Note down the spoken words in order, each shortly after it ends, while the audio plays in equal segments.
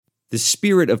The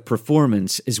spirit of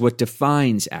performance is what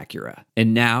defines Acura.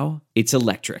 And now, it's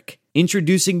electric.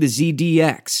 Introducing the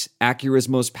ZDX, Acura's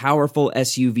most powerful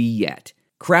SUV yet.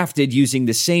 Crafted using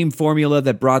the same formula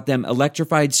that brought them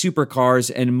electrified supercars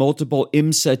and multiple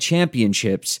IMSA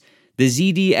championships, the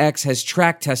ZDX has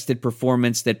track-tested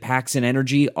performance that packs an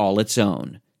energy all its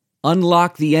own.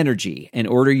 Unlock the energy and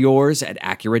order yours at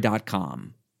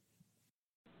Acura.com.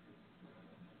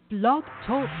 Blog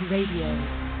Talk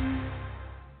Radio.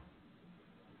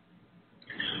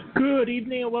 Good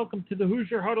evening and welcome to the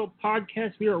Hoosier Huddle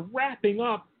podcast. We are wrapping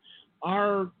up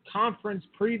our conference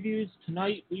previews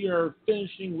tonight. We are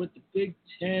finishing with the Big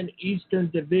Ten Eastern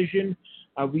Division.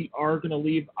 We are going to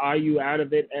leave IU out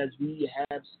of it as we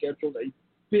have scheduled a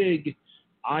big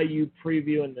IU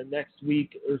preview in the next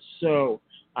week or so.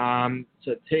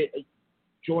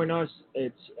 Join us.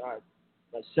 It's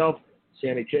myself,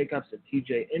 Sammy Jacobs, and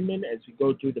TJ Inman as we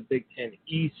go through the Big Ten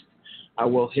East.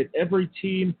 We'll hit every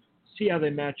team, see how they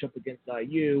match up against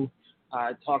IU,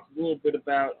 talk a little bit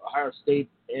about Ohio State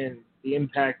and the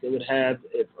impact it would have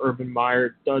if Urban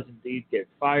Meyer does indeed get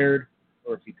fired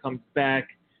or if he comes back,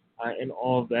 and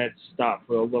all of that stuff.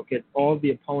 We'll look at all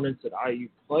the opponents that IU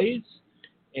plays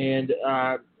and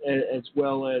as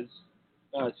well as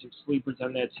some sleepers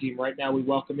on that team. Right now we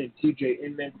welcome in TJ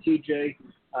Inman. TJ,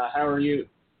 how are you?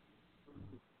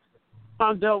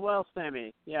 I'm doing well,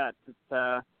 Sammy. Yeah,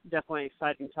 it's definitely an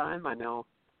exciting time. I know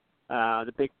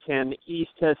the Big Ten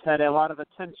East has had a lot of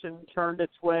attention turned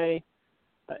its way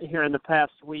here in the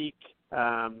past week.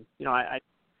 I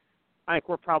think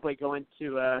we're probably going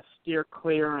to steer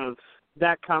clear of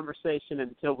that conversation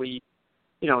until we,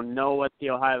 know what the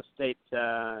Ohio State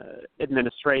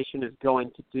administration is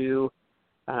going to do.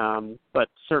 But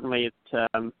certainly,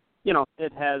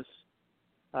 it has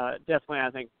definitely, I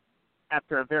think,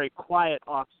 after a very quiet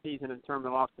off season in terms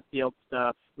of off the field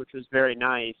stuff, which was very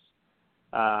nice.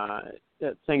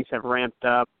 Things have ramped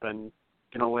up and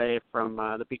been away from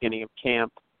the beginning of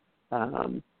camp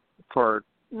for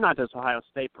not just Ohio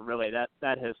State, but really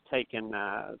that has taken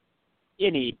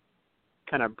any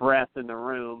kind of breath in the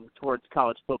room towards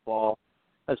college football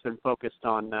has been focused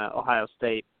on Ohio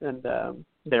State and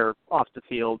their off the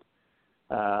field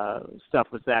stuff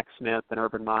with Zach Smith and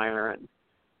Urban Meyer and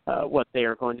what they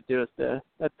are going to do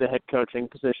at the head coaching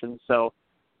position. So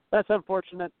that's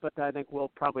unfortunate, but I think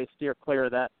we'll probably steer clear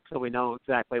of that until we know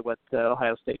exactly what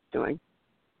Ohio State's doing.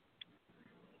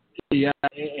 Yeah,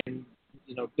 and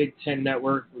Big Ten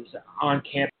Network was on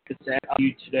campus at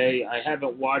IU today. I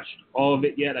haven't watched all of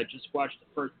it yet. I just watched the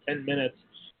first 10 minutes,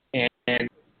 and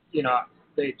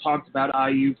they talked about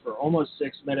IU for almost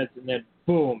 6 minutes, and then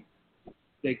boom,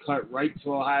 they cut right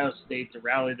to Ohio State, the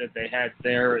rally that they had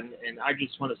there. And I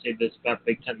just want to say this about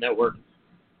Big Ten Network.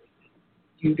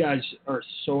 You guys are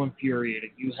so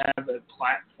infuriating. You have a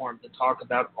platform to talk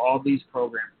about all these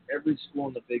programs, every school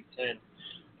in the Big Ten,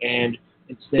 and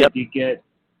instead you get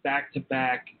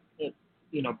back-to-back,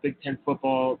 Big Ten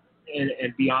football and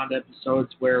beyond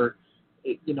episodes where,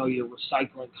 you're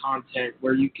recycling content,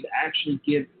 where you could actually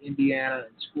give Indiana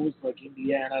and schools like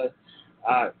Indiana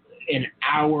an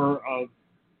hour of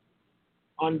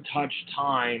untouched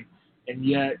time, and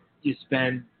yet you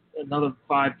spend another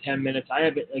 5-10 minutes. I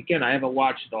haven't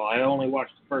watched it all. I only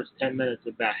watched the first 10 minutes.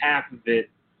 About half of it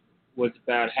was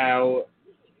about how,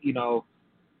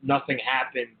 nothing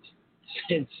happened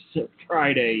since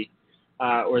Friday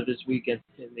or this weekend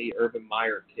in the Urban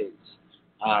Meyer case.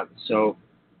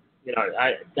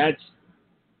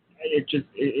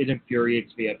 It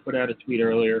infuriates me. I put out a tweet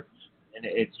earlier, and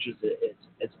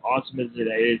it's awesome as it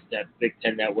is that Big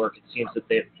Ten Network. It seems that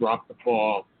they've dropped the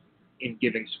ball in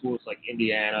giving schools like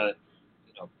Indiana,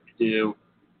 Purdue,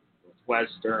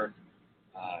 Northwestern,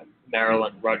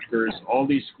 Maryland, Rutgers, all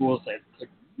these schools that could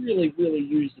really, really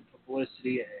use the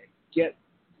publicity and get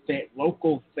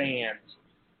local fans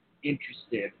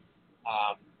interested.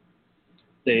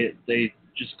 They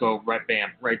just go right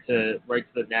to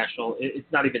the national.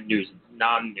 It's not even news; it's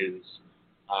non-news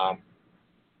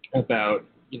about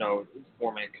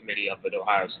forming a committee up at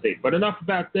Ohio State. But enough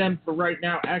about them for right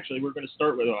now. Actually, we're going to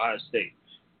start with Ohio State.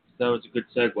 That was a good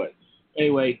segue.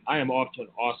 Anyway, I am off to an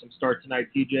awesome start tonight,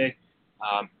 TJ.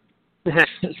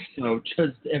 So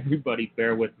just everybody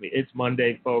bear with me. It's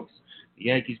Monday, folks. The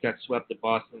Yankees got swept at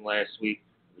Boston last week.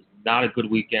 It was not a good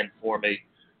weekend for me.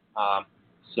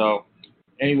 So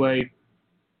anyway,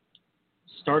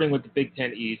 starting with the Big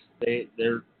Ten East, it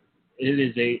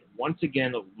is once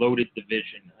again a loaded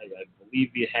division. I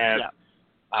believe you have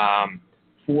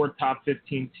 4 top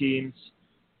 15 teams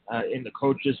in the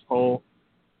coaches poll,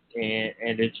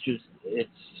 and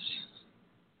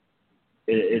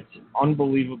it's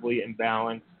unbelievably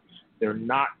imbalanced. They're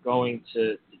not going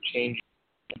to change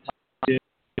it.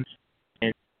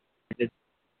 And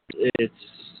it's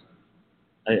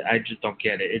I just don't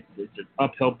get it. It's an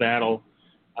uphill battle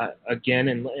again.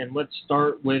 And let's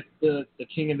start with the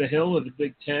king of the hill of the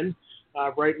Big Ten.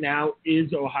 Right now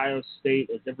is Ohio State.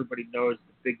 As everybody knows,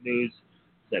 the big news is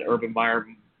that Urban Meyer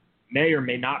may or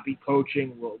may not be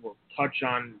coaching. We'll touch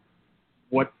on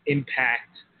what impact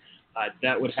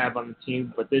that would have on the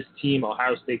team. But this team,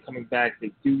 Ohio State coming back,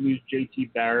 they do lose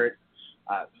J.T. Barrett,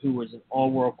 who was an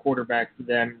all-world quarterback for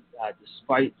them.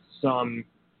 Despite some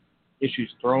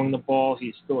issues throwing the ball,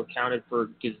 he still accounted for a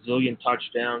gazillion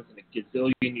touchdowns and a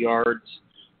gazillion yards,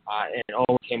 and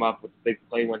always came up with a big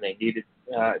play when they needed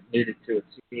to. It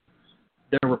seems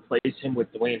they're going to replace him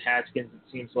with Dwayne Haskins.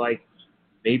 It seems like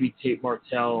maybe Tate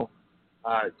Martell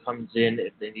comes in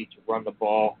if they need to run the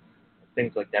ball,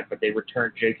 things like that. But they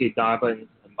returned J.K. Dobbins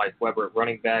and Mike Weber at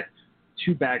running back,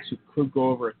 two backs who could go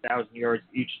over 1,000 yards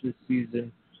each this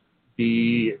season.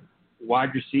 The wide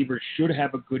receivers should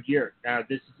have a good year. Now,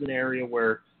 this is an area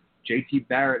where J.T.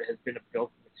 Barrett has been a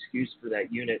built-in excuse for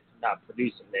that unit not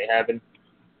producing. They haven't.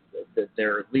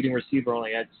 Their leading receiver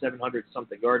only had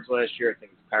 700-something yards last year. I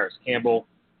think it's Paris Campbell.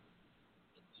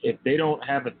 If they don't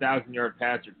have a 1,000-yard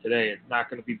passer today, it's not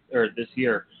going to be, or this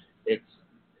year, it's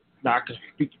not going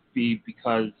to be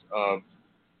because of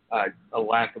a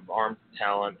lack of arm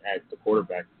talent at the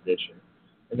quarterback position.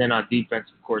 And then on defense,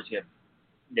 of course, you have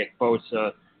Nick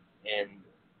Bosa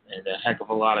and a heck of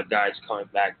a lot of guys coming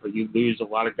back. But you lose a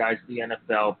lot of guys to the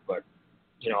NFL. But,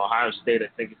 Ohio State, I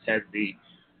think, has had the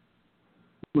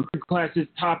recruit classes,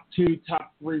 top 2,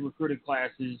 top 3 recruited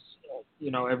classes,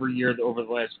 every year over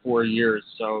the last 4 years.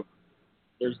 So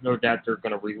there's no doubt they're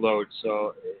going to reload.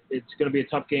 So it's going to be a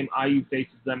tough game. IU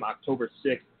faces them October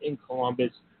 6th in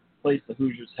Columbus, place the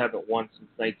Hoosiers haven't won since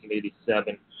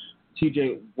 1987.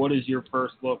 TJ, what is your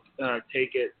first look,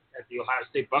 take it at the Ohio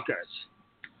State Buckeyes?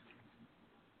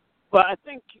 Well, I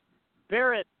think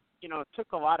Barrett,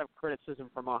 took a lot of criticism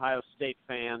from Ohio State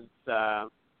fans,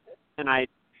 and I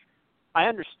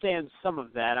understand some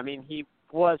of that. I mean, he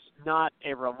was not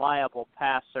a reliable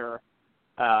passer,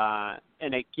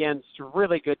 and against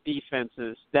really good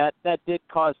defenses, that did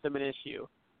cause them an issue.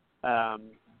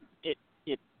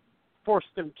 It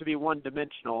forced them to be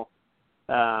one-dimensional.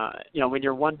 When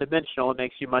you're one-dimensional, it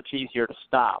makes you much easier to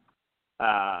stop.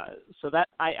 So that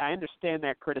I understand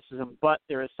that criticism, but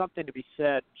there is something to be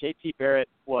said. J.T. Barrett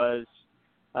was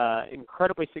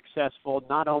incredibly successful,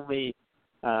 not only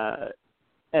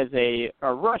as a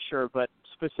rusher, but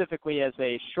specifically as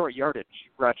a short yardage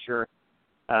rusher.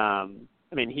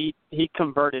 He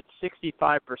converted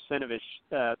 65% of his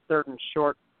third and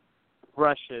short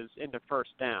rushes into first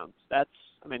downs. That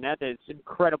is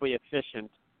incredibly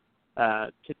efficient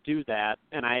to do that,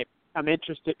 and I'm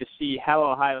interested to see how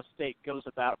Ohio State goes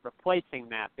about replacing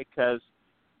that, because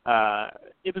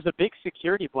it was a big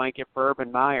security blanket for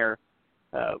Urban Meyer.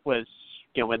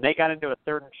 When they got into a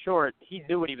third and short, he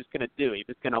knew what he was going to do. He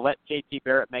was going to let J.T.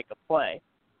 Barrett make a play,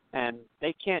 and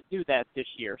they can't do that this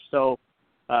year. So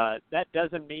that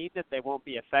doesn't mean that they won't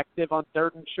be effective on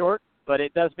third and short, but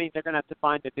it does mean they're going to have to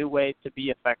find a new way to be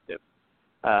effective.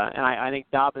 And I think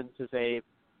Dobbins is a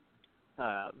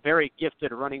very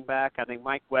gifted running back. I think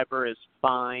Mike Weber is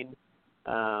fine.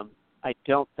 I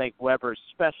don't think Weber's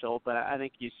special, but I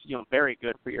think he's very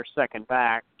good for your second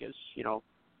back. Is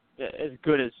as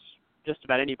good as just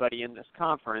about anybody in this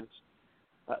conference.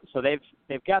 So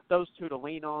they've got those two to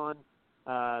lean on.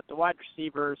 The wide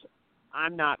receivers,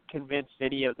 I'm not convinced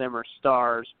any of them are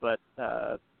stars, but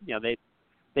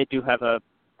they do have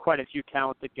quite a few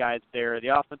talented guys there. The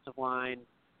offensive line,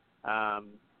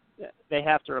 they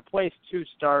have to replace 2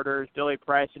 starters, Billy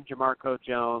Price and Jamarco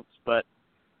Jones, but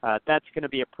that's going to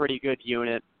be a pretty good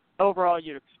unit. Overall,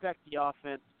 you'd expect the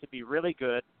offense to be really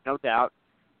good, no doubt,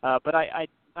 but I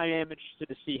am interested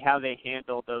to see how they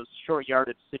handle those short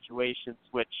yardage situations,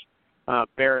 which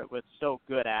Barrett was so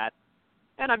good at.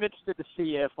 And I'm interested to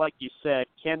see if, like you said,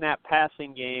 can that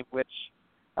passing game, which,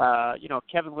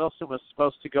 Kevin Wilson was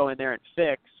supposed to go in there and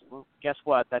fix, well, guess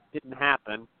what? That didn't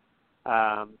happen.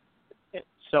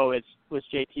 So was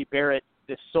J.T. Barrett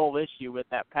the sole issue with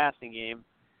that passing game?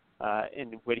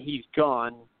 And when he's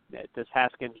gone, does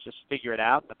Haskins just figure it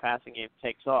out and the passing game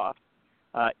takes off?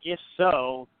 If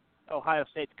so, Ohio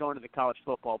State's going to the college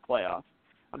football playoff.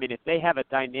 If they have a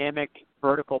dynamic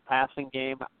vertical passing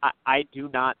game, I do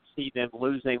not see them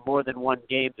losing more than one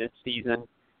game this season.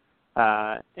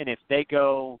 And if they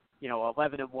go,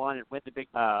 11-1 and win the big,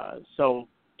 so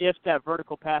if that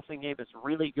vertical passing game is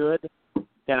really good,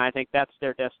 then I think that's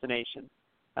their destination.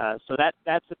 So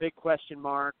that's a big question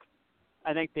mark.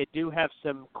 I think they do have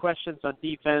some questions on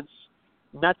defense.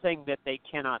 nothing that they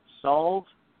cannot solve.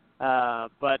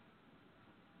 But,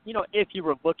 if you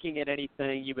were looking at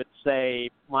anything, you would say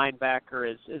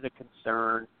linebacker is a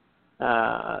concern.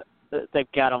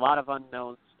 They've got a lot of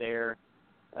unknowns there.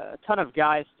 A ton of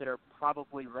guys that are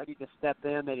probably ready to step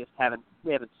in. We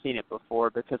haven't seen it before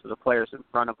because of the players in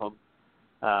front of them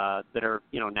that are,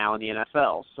 now in the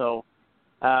NFL. So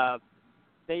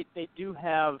they do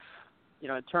have,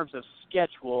 in terms of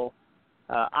schedule,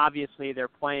 obviously they're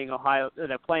playing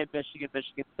Michigan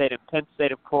State, and Penn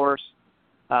State, of course.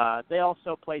 They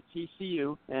also play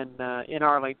TCU in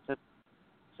Arlington.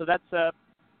 So that's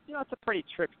it's a pretty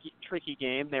tricky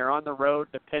game. They're on the road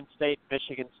to Penn State,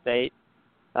 Michigan State.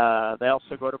 They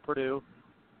also go to Purdue.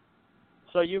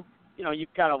 So you've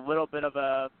got a little bit of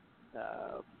a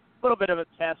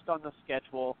test on the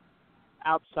schedule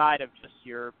outside of just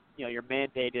your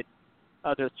mandated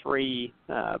other three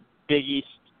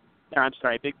Big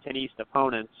Ten East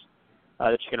opponents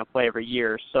that you're going to play every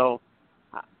year. So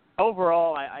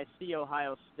overall, I see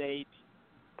Ohio State,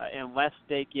 unless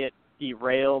they get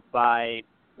derailed by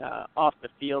off the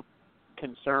field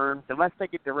concerns, unless they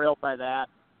get derailed by that,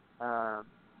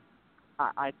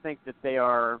 I think that they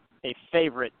are a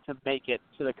favorite to make it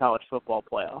to the college football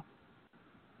playoff.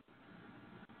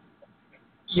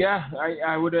 Yeah,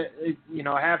 I would,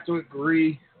 I have to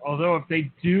agree. Although if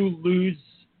they do lose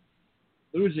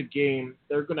a game,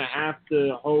 they're going to have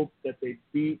to hope that they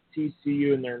beat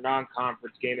TCU in their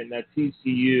non-conference game and that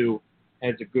TCU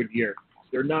has a good year.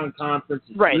 Their non-conference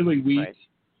is really weak.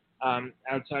 Right.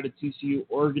 Outside of TCU,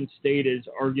 Oregon State is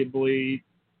arguably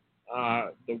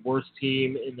the worst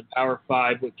team in the Power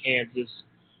 5 with Kansas.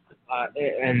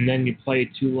 And then you play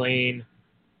Tulane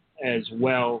as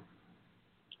well.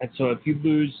 And so if you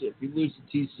lose to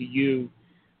TCU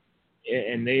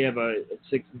and they have a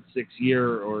 6-6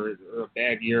 year or a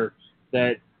bad year,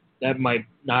 that might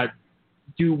not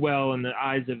do well in the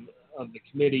eyes of the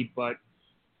committee. But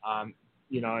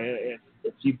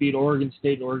if you beat Oregon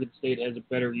State and Oregon State has a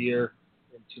better year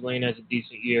and Tulane has a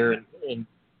decent year and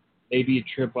maybe a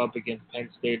trip up against Penn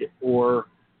State or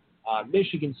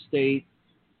Michigan State,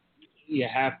 you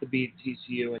have to beat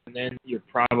TCU, and then you're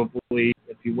probably,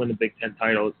 if you win the Big Ten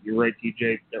title, you're right,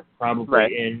 TJ, they're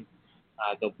probably in.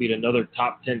 They'll beat another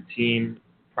top 10 team,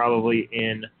 probably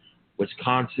in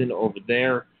Wisconsin over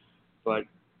there. But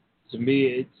to me,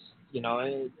 it's,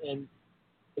 and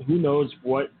who knows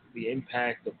what the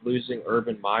impact of losing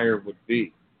Urban Meyer would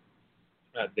be.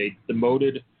 They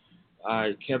demoted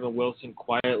Kevin Wilson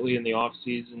quietly in the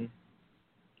offseason.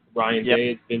 Ryan Day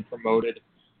has been promoted.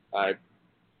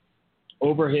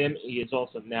 Over him, he is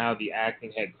also now the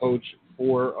acting head coach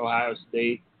for Ohio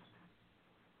State.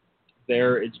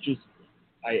 It's just,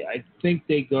 I think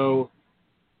they go,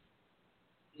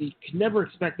 you can never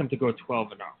expect them to go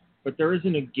 12-0, but there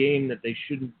isn't a game that they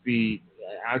shouldn't be,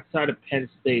 outside of Penn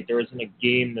State, there isn't a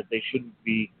game that they shouldn't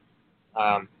be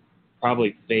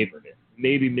probably favored in.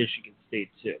 Maybe Michigan State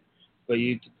too. But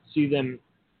you can see them,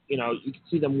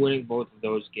 winning both of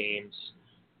those games.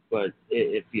 But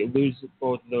if you lose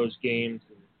both of those games,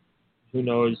 who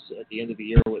knows, at the end of the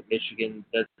year with Michigan,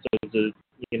 that's an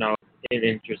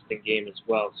interesting game as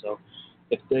well. So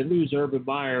if they lose Urban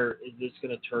Meyer, is this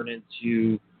going to turn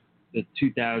into the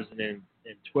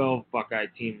 2012 Buckeye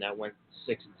team that went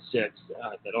 6-6,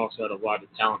 that also had a lot of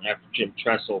talent after Jim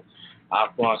Tressel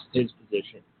lost his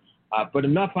position? But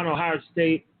enough on Ohio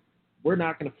State. We're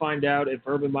not going to find out if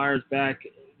Urban Meyer's back,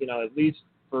 at least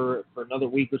for another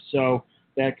week or so.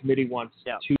 That committee wants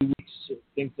 2 weeks. I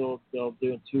think they'll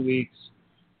do in 2 weeks.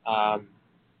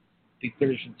 Be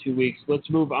finished in 2 weeks. Let's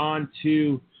move on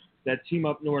to that team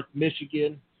up north,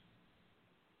 Michigan.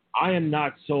 I am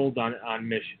not sold on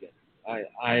Michigan.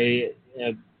 I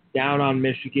am down on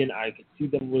Michigan. I could see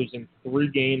them losing 3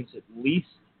 games at least.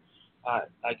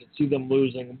 I could see them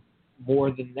losing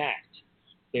more than that.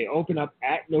 They open up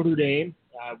at Notre Dame,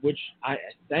 which I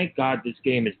thank God this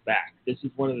game is back. This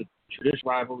is one of the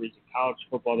traditional rivalries in college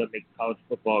football that makes college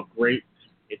football great.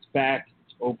 It's back.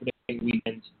 It's opening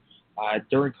weekend.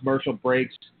 During commercial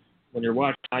breaks, when you're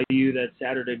watching IU that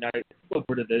Saturday night, flip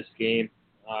over to this game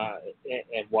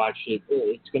and watch it.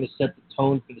 It's going to set the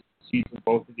tone for the season,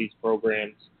 both of these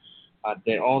programs.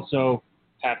 They also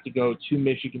have to go to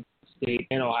Michigan State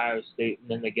and Ohio State, and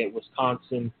then they get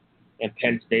Wisconsin and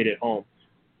Penn State at home.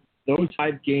 Those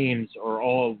 5 games are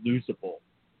all losable,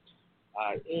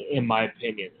 in my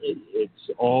opinion. It's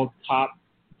all top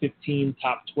 15,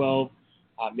 top 12,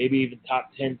 maybe even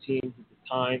top 10 teams at the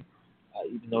time,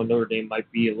 even though Notre Dame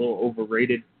might be a little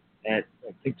overrated. I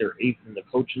think they're 8th in the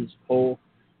coaches poll.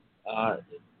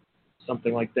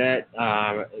 something like that.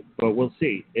 But we'll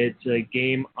see. It's a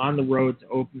game on the road to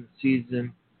open the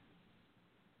season.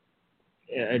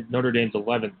 Notre Dame's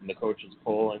 11th in the coaches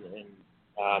poll,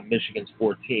 and Michigan's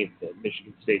 14th.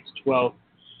 Michigan State's 12th.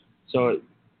 So,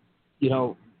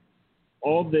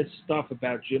 all this stuff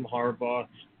about Jim Harbaugh,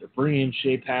 they're bringing in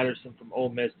Shea Patterson from Ole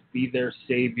Miss to be their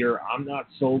savior. I'm not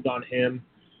sold on him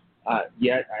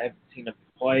yet. I haven't seen him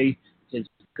play. His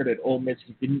record at Ole Miss,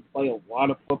 he didn't play a lot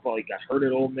of football. He got hurt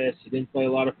at Ole Miss. He didn't play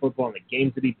a lot of football in the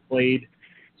games that he played,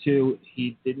 too.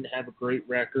 He didn't have a great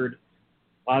record.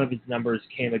 A lot of his numbers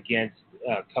came against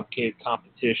cupcake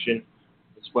competition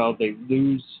as well. They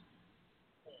lose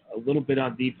a little bit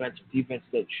on defense that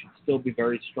should still be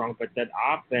very strong, but that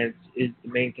offense is the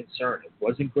main concern. It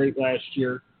wasn't great last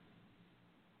year,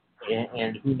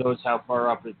 and who knows how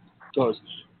far up it goes.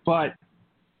 But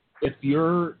if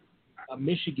you're a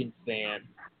Michigan fan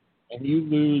and you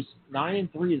lose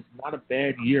 9-3 is not a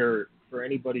bad year for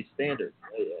anybody's standards,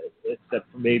 except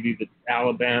for maybe the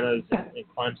Alabamas and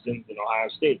Clemsons and Ohio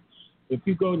State. If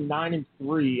you go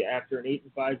 9-3 after an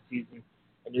 8-5 season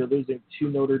and you're losing to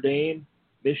Notre Dame,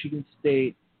 Michigan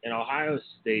State, and Ohio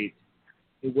State,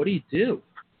 what do you do?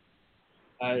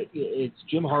 It's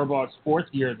Jim Harbaugh's fourth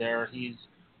year there. He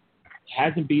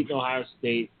hasn't beaten Ohio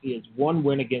State. He has one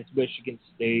win against Michigan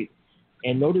State,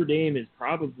 and Notre Dame is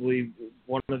probably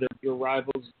one of their bigger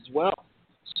rivals as well.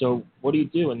 So what do you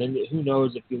do? And then who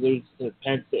knows if you lose to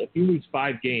Penn State? If you lose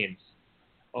 5 games,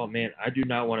 oh, man, I do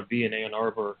not want to be in Ann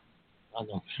Arbor on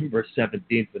November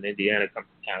 17th when Indiana comes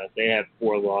to town. If they have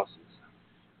 4 losses,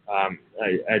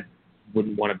 I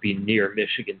wouldn't want to be near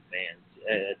Michigan fans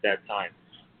at that time.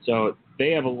 So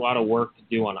they have a lot of work to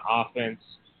do on offense.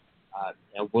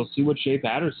 And we'll see what Shea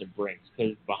Patterson brings,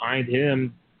 because behind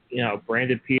him,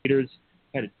 Brandon Peters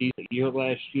had a decent year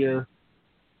last year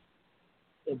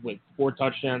with 4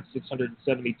 touchdowns,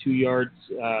 672 yards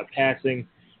passing.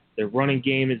 Their running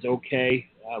game is okay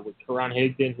with Karan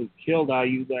Higdon, who killed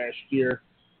IU last year,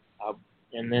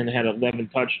 and then had 11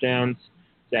 touchdowns.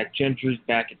 Zach Gentry's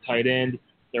back at tight end.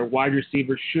 Their wide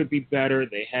receivers should be better.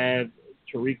 They have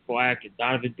Tariq Black and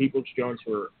Donovan Peoples-Jones,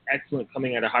 who are excellent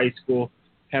coming out of high school,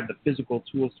 have the physical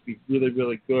tools to be really,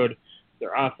 really good.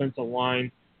 Their offensive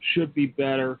line should be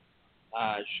better,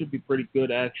 should be pretty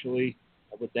good, actually,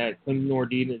 with that. Quinn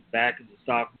Nordine is back as a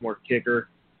sophomore kicker.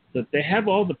 So they have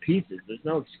all the pieces. There's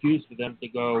no excuse for them to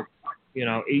go,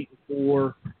 8-4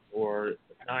 or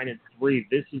 9-3.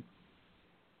 This is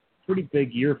a pretty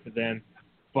big year for them,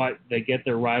 but they get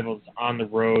their rivals on the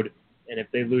road, and if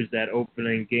they lose that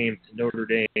opening game to Notre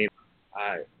Dame,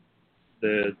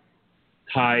 the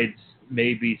tides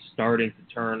may be starting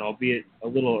to turn, albeit a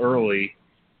little early,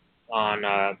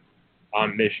 on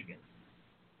Michigan.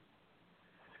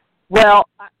 Well,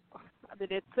 I mean,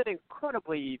 it's an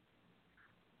incredibly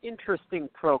interesting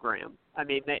program. I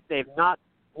mean, they've not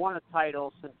won a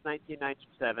title since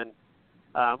 1997,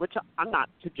 which I'm not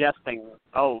suggesting,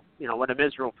 what a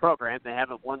miserable program. They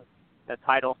haven't won a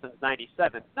title since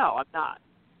 97. No, I'm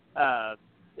not.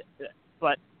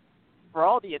 But for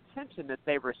all the attention that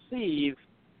they receive,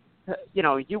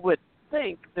 you would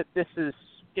think that this is,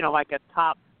 like a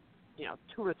top,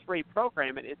 2 or 3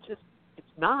 program, and it's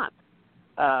not.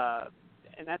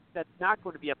 And that's not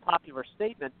going to be a popular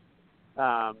statement,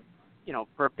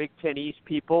 for Big Ten East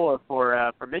people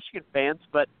or for Michigan fans,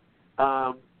 but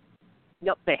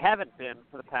they haven't been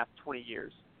for the past 20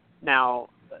 years. Now,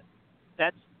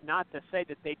 that's not to say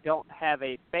that they don't have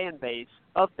a fan base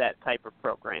of that type of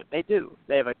program. They do.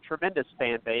 They have a tremendous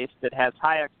fan base that has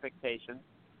high expectations,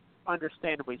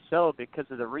 understandably so, because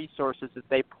of the resources that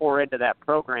they pour into that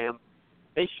program.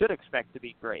 They should expect to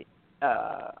be great.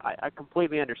 I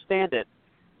completely understand it.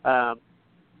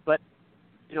 But,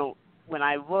 when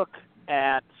I look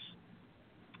at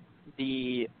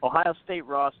the Ohio State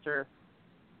roster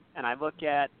and I look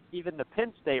at even the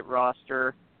Penn State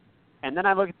roster and then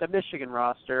I look at the Michigan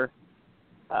roster,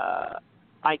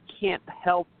 I can't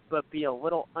help but be a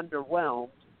little underwhelmed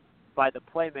by the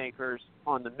playmakers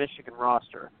on the Michigan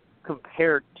roster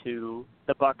compared to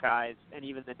the Buckeyes and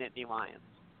even the Nittany Lions.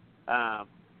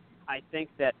 I think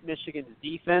that Michigan's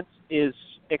defense is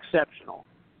exceptional.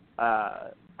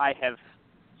 I have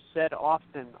said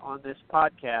often on this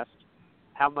podcast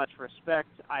how much respect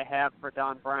I have for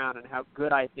Don Brown and how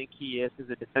good I think he is as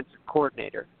a defensive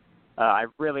coordinator. I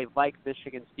really like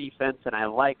Michigan's defense, and I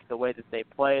like the way that they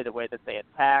play, the way that they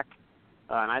attack,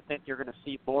 and I think you're going to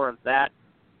see more of that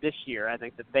this year. I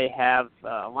think that they have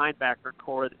a linebacker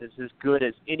core that is as good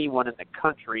as anyone in the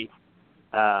country,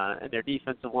 and their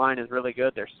defensive line is really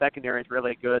good. Their secondary is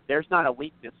really good. There's not a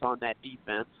weakness on that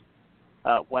defense.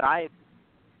 What I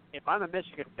if I'm a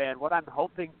Michigan fan, what I'm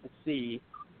hoping to see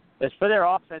is for their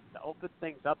offense to open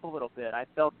things up a little bit. I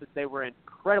felt that they were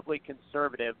incredibly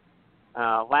conservative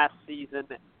last season.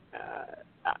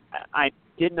 I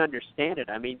didn't understand it.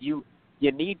 I mean, you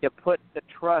need to put the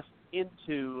trust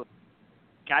into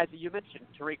guys that you mentioned,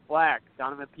 Tariq Black,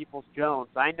 Donovan Peoples-Jones.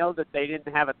 I know that they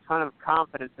didn't have a ton of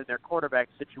confidence in their quarterback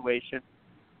situation,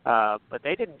 but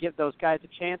they didn't give those guys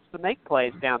a chance to make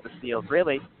plays down the field,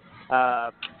 really.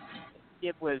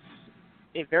 It was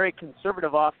a very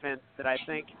conservative offense that I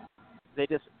think they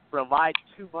just relied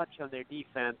too much on their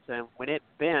defense, and when it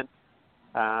bent,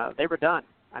 they were done.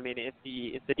 I mean, if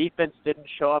the defense didn't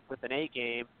show up with an A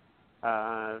game,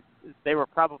 they were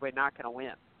probably not going to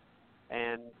win.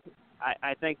 And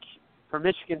I think for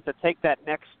Michigan to take that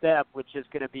next step, which is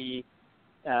going to be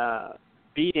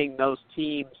beating those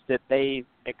teams that they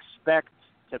expect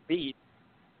to beat,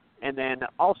 and then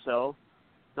also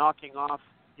knocking off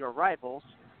your rivals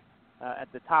at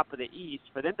the top of the East,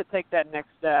 for them to take that next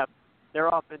step, their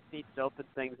offense needs to open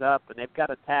things up, and they've got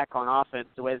to attack on offense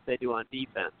the way that they do on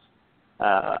defense.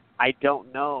 I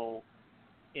don't know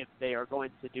if they are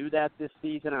going to do that this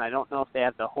season, and I don't know if they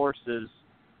have the horses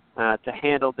to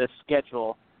handle this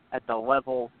schedule at the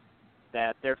level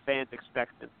that their fans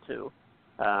expect them to.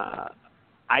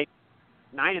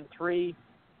 9-3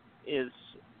 is,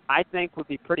 I think, would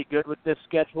be pretty good with this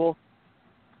schedule.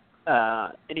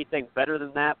 Anything better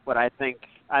than that, what I think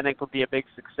would be a big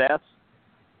success.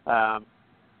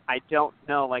 I don't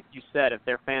know, like you said, if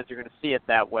their fans are going to see it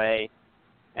that way,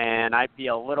 and I'd be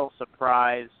a little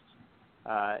surprised.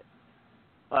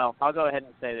 Well, I'll go ahead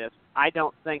and say this. I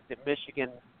don't think that Michigan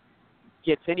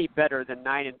gets any better than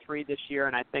 9-3 this year,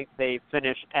 and I think they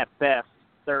finish at best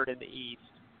third in the East.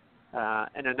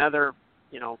 And another,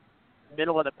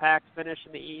 middle of the pack finish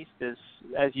in the East is,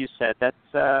 as you said, that's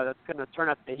going to turn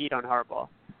up the heat on Harbaugh.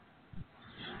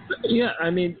 Yeah, I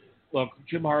mean, look,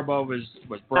 Jim Harbaugh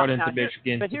was brought into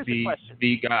Michigan to be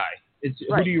the guy.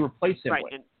 Who do you replace him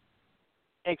with? And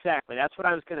exactly. That's what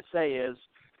I was going to say is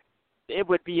it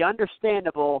would be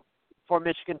understandable for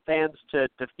Michigan fans to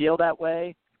feel that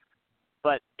way,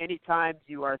 but anytime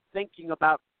you are thinking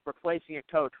about replacing a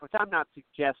coach, which I'm not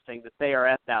suggesting that they are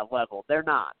at that level. They're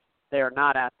not. They are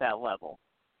not at that level.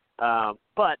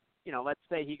 But, let's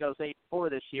say he goes 8-4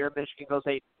 this year, Michigan goes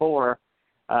 8-4,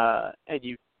 and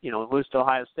you lose to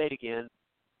Ohio State again.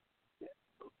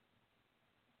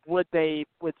 Would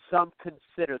some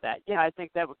consider that? Yeah, I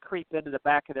think that would creep into the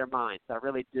back of their minds. I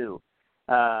really do.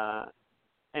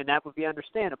 And that would be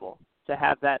understandable to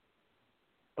have that.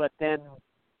 But then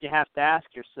you have to ask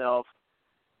yourself,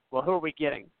 well, who are we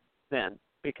getting then?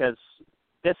 Because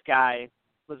this guy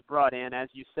was brought in, as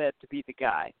you said, to be the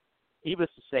guy. He was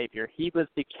the savior. He was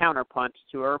the counterpunch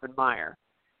to Urban Meyer.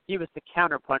 He was the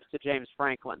counterpunch to James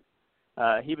Franklin.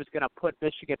 He was going to put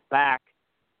Michigan back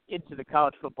into the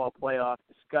college football playoff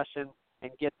discussion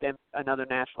and get them another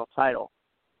national title.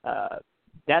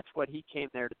 That's what he came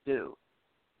there to do.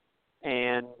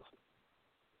 And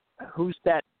who's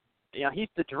that? He's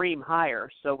the dream hire.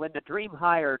 So when the dream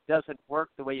hire doesn't work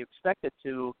the way you expect it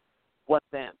to, what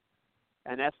then?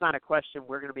 And that's not a question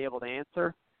we're going to be able to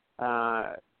answer.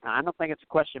 I don't think it's a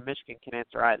question Michigan can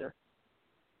answer either.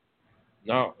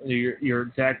 No, you're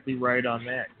exactly right on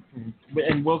that.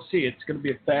 And we'll see. It's going to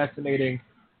be a fascinating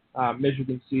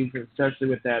Michigan season, especially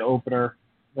with that opener.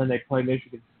 Then they play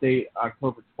Michigan State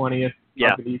October 20th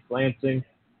up in East Lansing.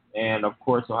 And, of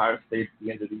course, Ohio State at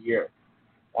the end of the year.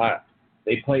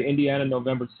 They play Indiana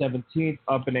November 17th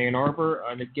up in Ann Arbor.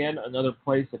 And, again, another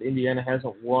place that Indiana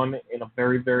hasn't won in a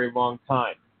very, very long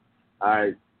time.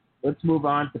 Let's move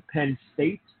on to Penn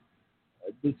State.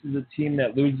 This is a team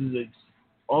that loses its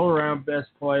all-around best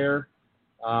player,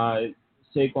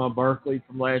 Saquon Barkley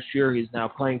from last year. He's now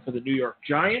playing for the New York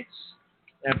Giants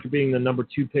after being the number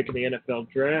 2 pick in the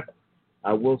NFL draft.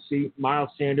 We'll see. Miles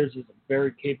Sanders is a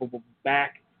very capable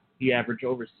back. He averaged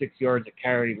over 6 yards a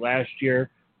carry last year,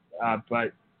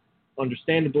 but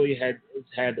understandably has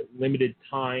had limited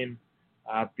time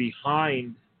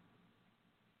behind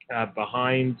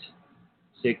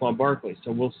Saquon Barkley.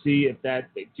 So we'll see if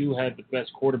they do have the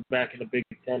best quarterback in the Big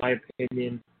Ten. In my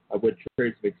opinion, with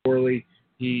Trace McSorley,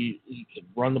 he can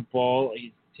run the ball.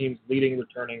 He's the team's leading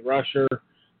returning rusher.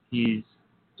 He's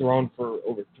thrown for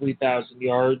over 3,000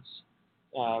 yards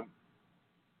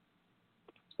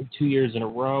 2 years in a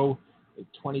row.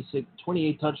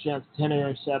 28 touchdowns, 10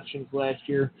 interceptions last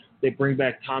year. They bring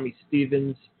back Tommy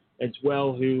Stevens as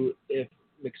well, who, if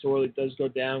McSorley does go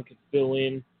down, can fill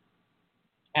in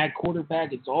at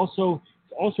quarterback. It's also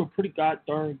pretty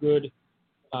darn good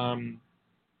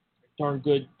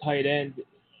tight end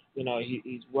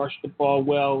He's rushed the ball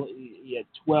well. He had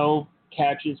 12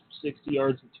 catches for 60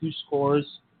 yards and 2 scores.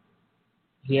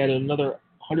 He had another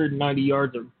 190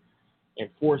 yards and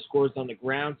 4 scores on the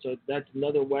ground. So that's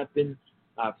another weapon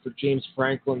for James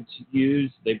Franklin to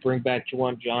use. They bring back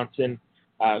Juwan Johnson,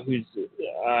 who's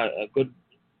a good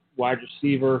wide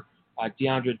receiver.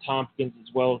 DeAndre Tompkins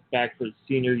as well, back for his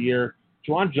senior year.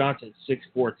 Juwan Johnson is 6'4",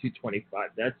 225.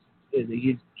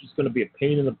 He's just going to be a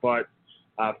pain in the butt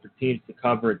for teams to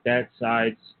cover at that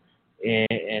size.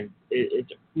 And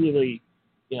it's really,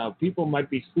 people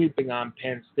might be sleeping on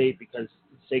Penn State because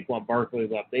Saquon Barkley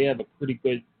left. They have a pretty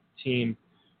good team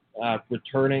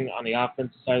returning on the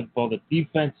offensive side of the ball. The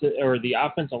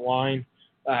offensive line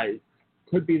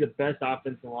could be the best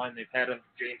offensive line they've had under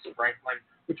James Franklin,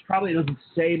 which probably doesn't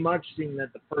say much, seeing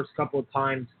that the first couple of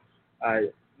times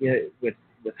with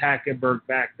Hackenberg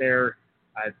back there,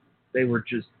 they were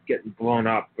just getting blown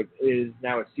up. But it is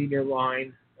now a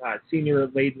senior-laden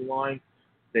line.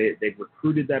 They've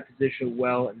recruited that position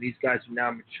well, and these guys are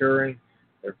now maturing.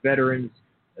 They're veterans,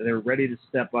 and they're ready to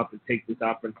step up and take this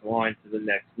offensive line to the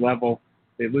next level.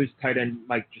 They lose tight end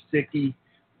Mike Gesicki,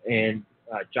 and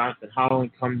Jonathan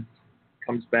Holland comes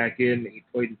back in. He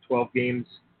played in 12 games.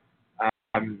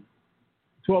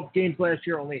 12 games last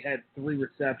year, only had 3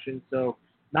 receptions, so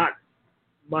not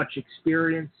much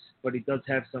experience, but he does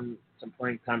have some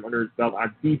playing time under his belt.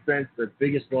 On defense, their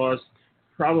biggest loss,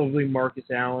 probably Marcus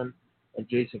Allen and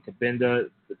Jason Kabinda,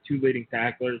 the 2 leading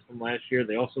tacklers from last year.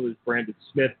 They also lose Brandon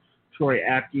Smith, Troy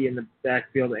Apke in the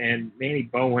backfield, and Manny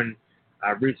Bowen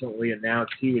recently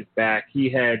announced he was back. He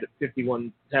had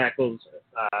 51 tackles,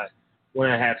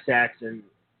 1.5 sacks, and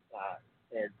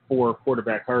 4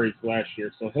 quarterback hurries last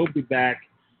year. So he'll be back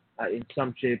in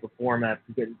some shape or form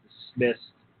after getting dismissed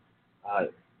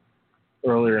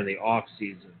earlier in the off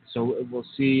season. So we'll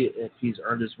see if he's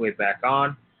earned his way back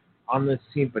on this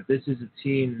team. But this is a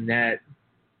team that,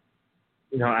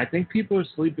 I think people are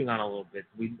sleeping on a little bit.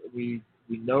 We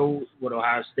know what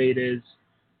Ohio State is.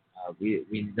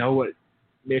 We know what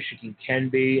Michigan can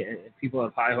be, and people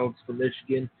have high hopes for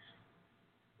Michigan.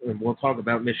 And we'll talk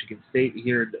about Michigan State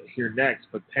here next.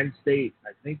 But Penn State,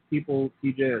 I think people,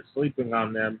 TJ, are sleeping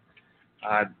on them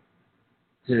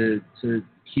to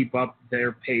keep up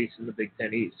their pace in the Big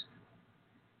Ten East.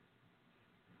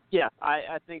 Yeah,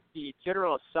 I think the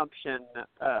general assumption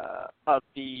of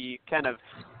the kind of,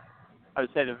 I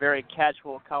would say, the very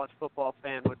casual college football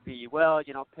fan would be, well,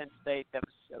 Penn State, it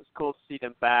was cool to see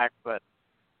them back, but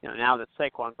now that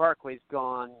Saquon Barkley's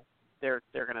gone, they're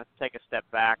going to take a step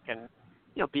back and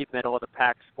be middle of the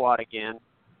pack squad again.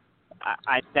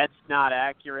 That's not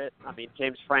accurate. I mean,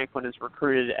 James Franklin is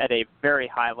recruited at a very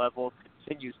high level,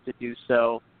 continues to do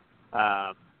so.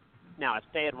 Now, if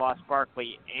they had lost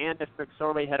Barkley and if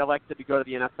McSorley had elected to go to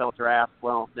the NFL draft,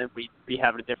 well, then we'd be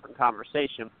having a different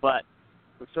conversation. But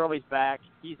McSorley's back.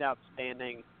 He's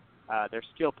outstanding. Their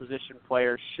skill position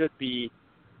players should be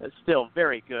still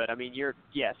very good. I mean, you're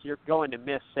going to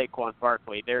miss Saquon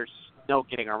Barkley. There's no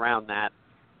getting around that.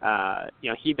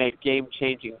 He made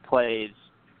game-changing plays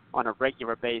on a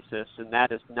regular basis, and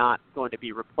that is not going to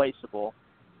be replaceable.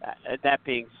 That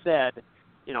being said,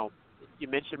 you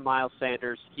mentioned Miles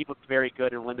Sanders. He looked very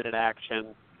good in limited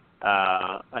action.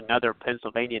 Another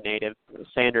Pennsylvania native,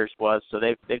 Sanders was. So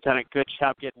they've done a good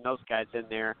job getting those guys in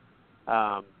there.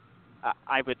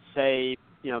 I would say,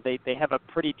 they have a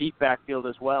pretty deep backfield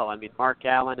as well. I mean, Mark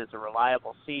Allen is a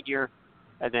reliable senior.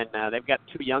 And then they've got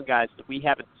 2 young guys that we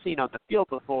haven't seen on the field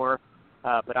before,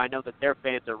 but I know that their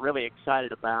fans are really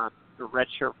excited about. The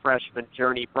redshirt freshman,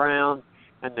 Journey Brown,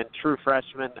 and then true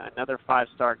freshman, another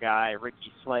 5-star guy,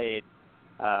 Ricky Slade.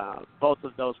 Both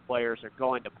of those players are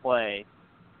going to play.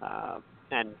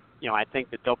 And I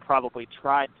think that they'll probably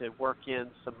try to work in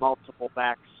some multiple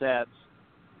back sets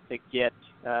to get,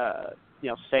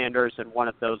 Sanders and one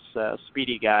of those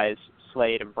speedy guys,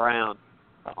 Slade and Brown,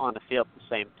 on the field at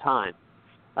the same time.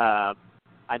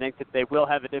 I think that they will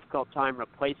have a difficult time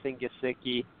replacing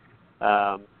Gesicki.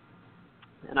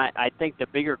 And I think the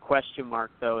bigger question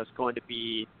mark, though, is going to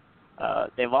be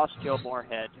they lost Joe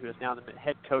Moorhead, who is now the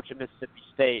head coach of Mississippi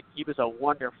State. He was a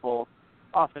wonderful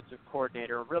offensive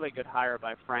coordinator, a really good hire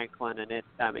by Franklin, and it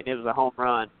was a home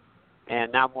run.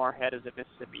 And now Moorhead is at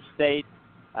Mississippi State.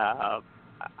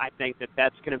 I think that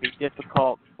that's going to be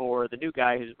difficult for the new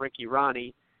guy, who's Ricky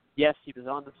Ronnie. Yes, he was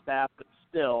on the staff, but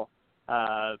still,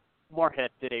 Moorhead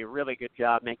did a really good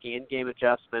job making in-game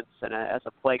adjustments and as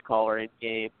a play caller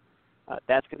in-game.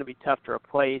 That's going to be tough to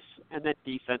replace. And then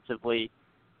defensively,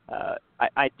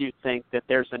 I do think that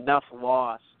there's enough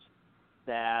lost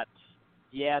that,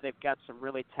 they've got some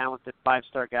really talented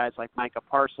 5-star guys like Micah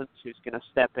Parsons, who's going to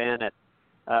step in at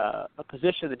a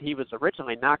position that he was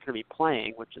originally not going to be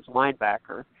playing, which is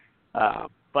linebacker.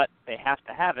 But they have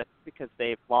to have it because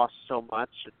they've lost so much.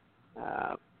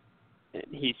 And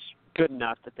he's good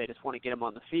enough that they just want to get him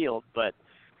on the field. But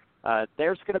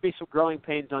there's going to be some growing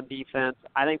pains on defense.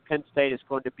 I think Penn State is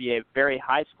going to be a very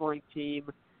high-scoring team,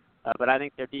 but I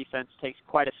think their defense takes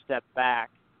quite a step back.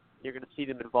 You're going to see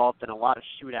them involved in a lot of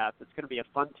shootouts. It's going to be a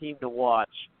fun team to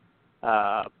watch.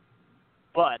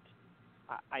 But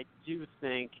I do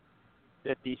think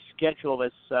that the schedule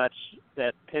is such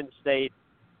that Penn State,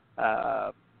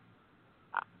 I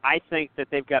think that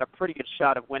they've got a pretty good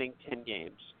shot of winning 10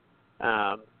 games.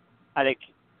 I think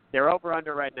their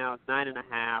over-under right now is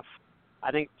 9.5.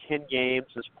 I think 10 games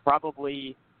is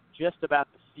probably just about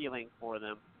the ceiling for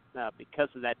them because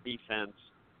of that defense.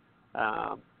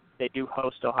 They do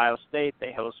host Ohio State.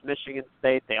 They host Michigan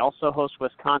State. They also host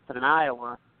Wisconsin and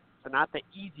Iowa. So not the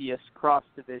easiest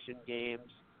cross-division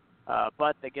games,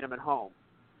 but they get them at home.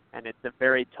 And it's a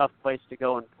very tough place to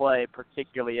go and play,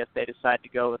 particularly if they decide to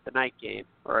go with the night game,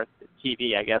 or if the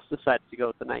TV, I guess, decides to go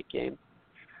with the night game.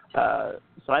 So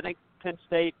I think Penn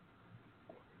State,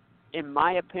 in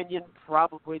my opinion,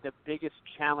 probably the biggest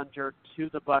challenger to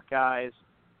the Buckeyes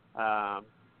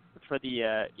for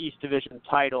the East Division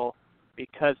title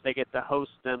because they get to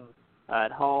host them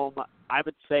at home. I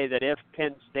would say that if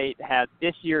Penn State had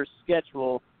this year's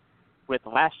schedule with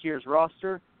last year's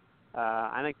roster,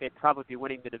 I think they'd probably be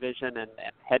winning the division and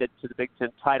headed to the Big Ten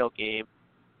title game.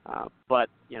 But,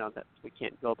 that we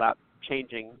can't go about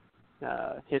changing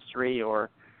history or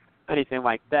anything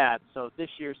like that. So this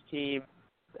year's team,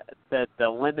 the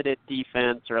limited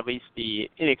defense, or at least the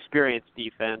inexperienced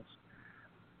defense,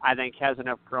 I think has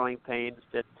enough growing pains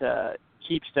that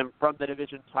keeps them from the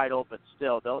division title, but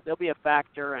still they'll be a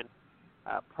factor, and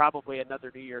probably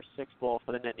another New Year's Six Bowl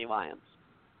for the Nittany Lions.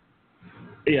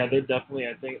 Yeah, they're definitely,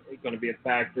 I think, going to be a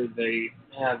factor. They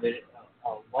have a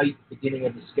light beginning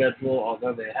of the schedule,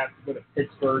 although they have to go to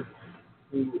Pittsburgh,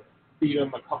 who beat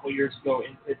them a couple years ago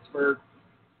in Pittsburgh.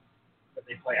 But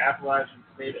they play Appalachian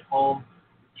State at home.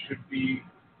 It should be,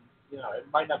 it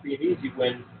might not be an easy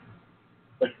win,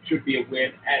 but it should be a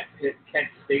win at Kent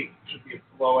State. It should be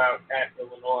a blowout at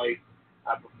Illinois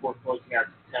before closing out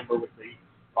September with the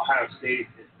Ohio State.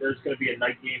 If there's going to be a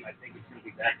night game, I think it's going to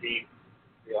be that game,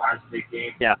 the Ohio State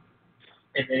game. Yeah.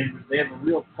 And then they have a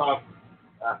real tough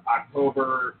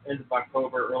end of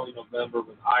October, early November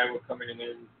with Iowa coming in.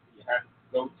 You have to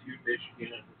go to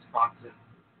Michigan and Wisconsin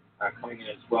coming in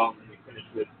as well, and then we finish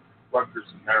with Rutgers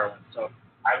and Maryland. So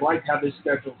I like how this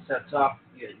schedule sets up.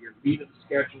 Your meat of the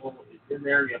schedule is in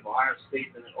there. You have Ohio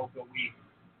State, then an open week,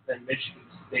 then Michigan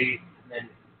State, and then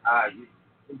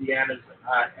Indiana's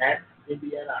at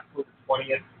Indiana October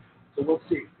 20th. So we'll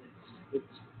see.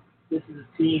 This is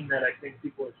a team that I think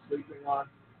people are sleeping on,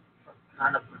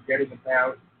 kind of forgetting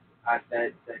about,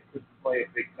 that could play a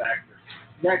big factor.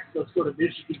 Next, let's go to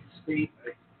Michigan State.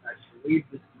 I believe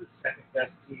this is the second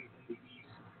best team in the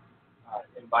East,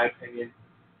 in my opinion.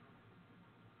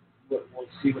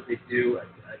 We'll see what they do. I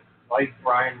like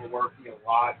Brian Lewerke a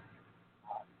lot.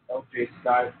 LJ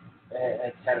Scott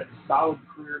has had a solid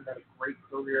career, had a great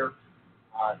career.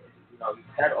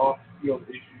 He's had off-field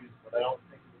issues, but I don't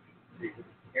think he really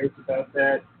cares about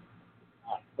that.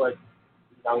 But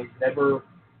he's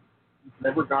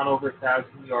never gone over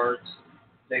 1,000 yards.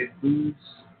 They lose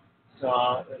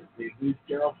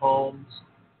Gerald Holmes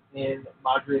and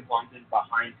Madre London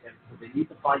behind him, so they need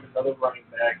to find another running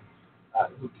back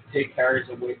who can take carries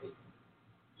away,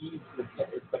 ease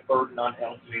the burden on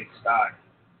LJ Scott.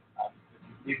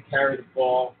 He did carry the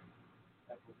ball,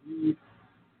 I believe.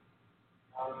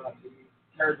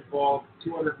 He carried the ball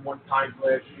 201 times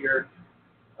last year,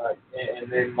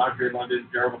 and then Madre London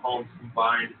and Gerald Holmes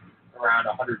combined around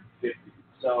 150.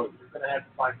 So you're going to have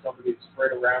to find somebody to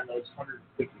spread around those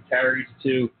 150 carries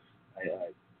too.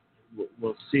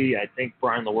 We'll see. I think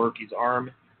Brian Lewerke's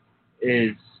arm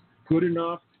is good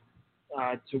enough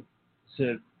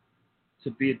to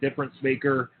be a difference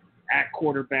maker at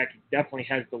quarterback. He definitely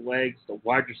has the legs. The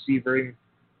wide receiving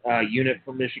unit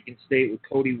from Michigan State with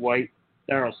Cody White,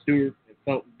 Darryl Stewart, and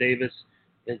Felton Davis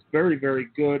is very, very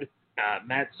good.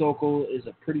 Matt Sokol is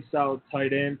a pretty solid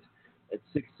tight end at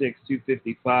 6'6",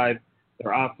 255.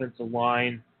 Their offensive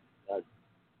line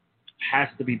has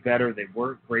to be better. They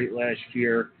weren't great last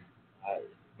year,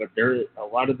 but a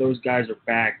lot of those guys are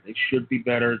back. They should be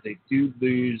better. They do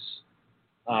lose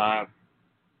an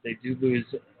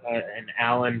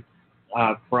Allen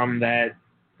from that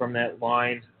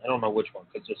line. I don't know which one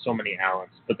because there's so many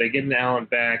Allens, but they get an Allen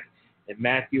back, and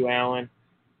Matthew Allen.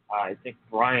 I think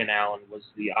Brian Allen was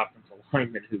the offensive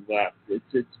lineman who left.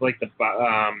 It's like the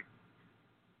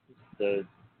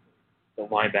the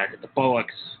linebacker, the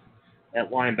Bullocks at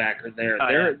linebacker there.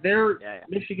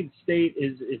 Michigan State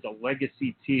is a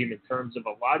legacy team in terms of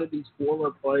a lot of these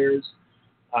former players.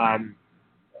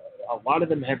 A lot of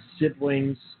them have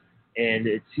siblings, and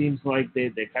it seems like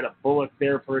they've had a Bullock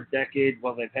there for a decade.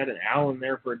 Well, they've had an Allen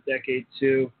there for a decade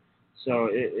too. So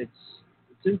it's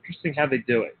interesting how they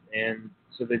do it, and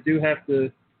so they do have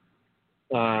to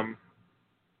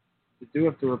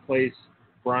replace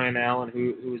Brian Allen,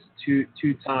 who was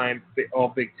two-time All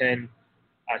Big Ten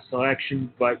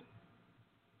selection, but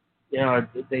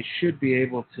they should be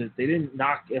able to. They didn't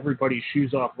knock everybody's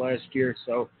shoes off last year,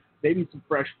 so maybe some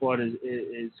fresh blood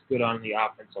is good on the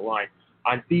offensive line.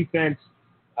 On defense,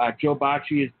 Joe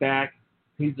Bacci is back.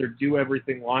 He's their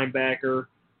do-everything linebacker.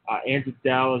 Andrew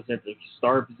Dowell is at the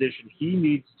star position. He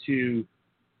needs to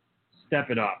step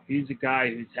it up. He's a guy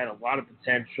who's had a lot of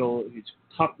potential. His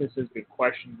toughness has been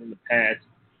questioned in the past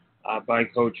by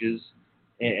coaches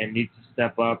and needs to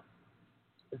step up.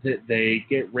 They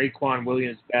get Raekwon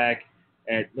Williams back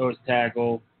at nose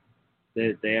tackle.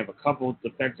 They have a couple of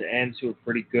defensive ends who are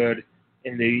pretty good.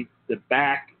 In the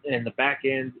back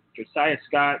end, Josiah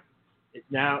Scott is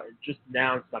now just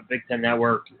announced on Big Ten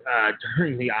Network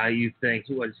during the IU thing.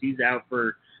 He's out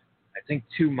for I think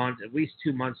 2 months, at least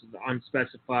 2 months with an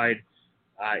unspecified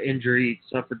injury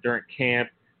suffered during camp.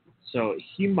 So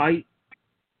he might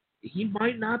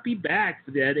not be back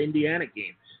for that Indiana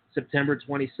game, September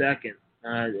 22nd.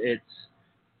 It's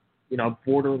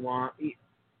borderline.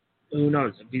 Who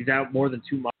knows? If he's out more than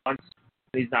 2 months,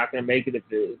 he's not going to make it. If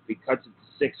he cuts it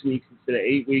to 6 weeks instead of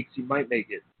 8 weeks, he might make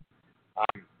it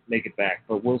back.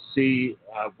 But we'll see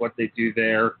what they do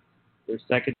there. Their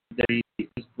secondary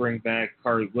is bring back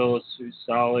Kari Willis, who's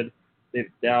solid,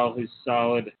 David Dowell, who's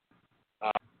solid,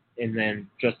 and then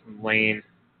Justin Lane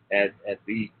at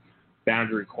the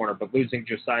boundary corner. But losing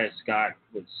Josiah Scott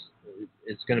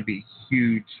is going to be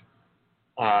huge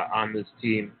on this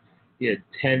team. He had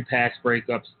 10 pass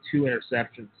breakups, 2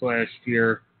 interceptions last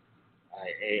year,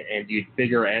 and you'd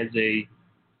figure as a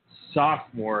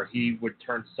sophomore he would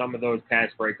turn some of those pass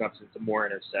breakups into more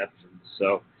interceptions.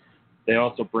 So they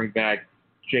also bring back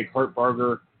Jake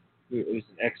Hartbarger, who's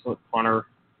an excellent punter,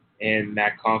 and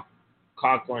Matt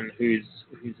Conklin, who's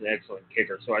an excellent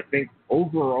kicker. So I think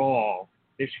overall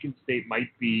Michigan State might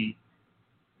be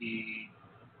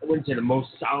I wouldn't say the most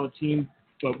solid team,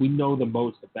 but we know the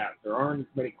most about. There aren't as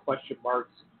many question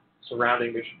marks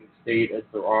surrounding Michigan State as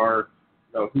there are.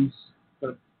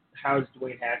 How's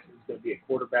Dwayne Haskins going to be a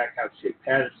quarterback? How's Shea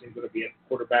Patterson going to be a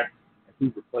quarterback? And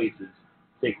who replaces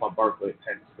Saquon Barkley at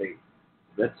Penn State?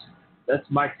 That's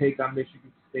my take on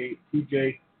Michigan State.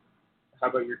 TJ, how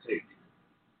about your take?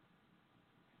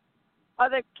 I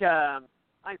think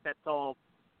that's all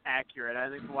accurate. I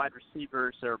think the wide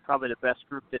receivers are probably the best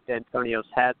group that D'Antonio's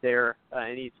had there.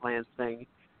 In East Lansing,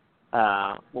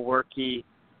 Mularkey.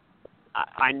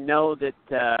 I know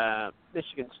that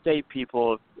Michigan State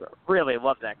people really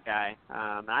love that guy.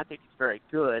 And I think he's very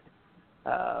good.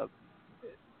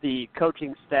 The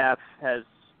coaching staff has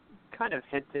kind of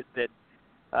hinted that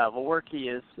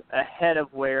Mularkey is ahead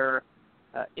of where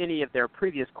any of their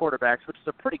previous quarterbacks, which is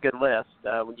a pretty good list.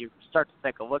 When you start to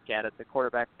take a look at it, the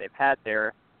quarterbacks they've had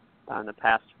there in the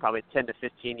past probably 10 to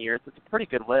 15 years, it's a pretty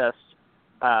good list.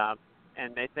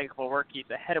 And they think Mularkey's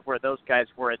ahead of where those guys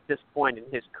were at this point in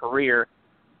his career.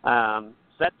 So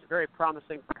that's very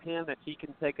promising for him if he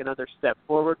can take another step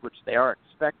forward, which they are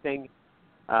expecting.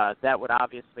 That would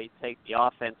obviously take the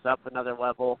offense up another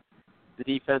level. The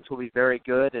defense will be very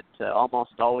good. It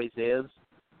almost always is.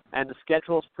 And the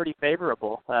schedule is pretty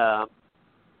favorable.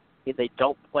 They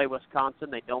don't play Wisconsin.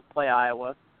 They don't play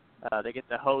Iowa. They get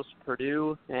to host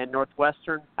Purdue and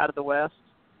Northwestern out of the West,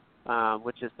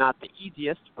 which is not the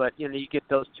easiest, but you get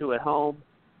those two at home,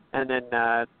 and then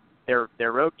their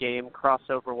road game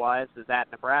crossover-wise is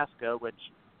at Nebraska, which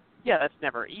that's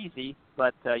never easy,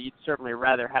 but you'd certainly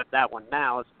rather have that one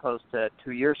now as opposed to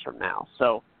 2 years from now.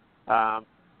 So,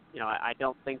 I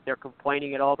don't think they're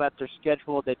complaining at all about their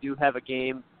schedule. They do have a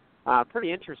game,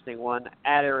 pretty interesting one,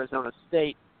 at Arizona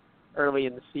State early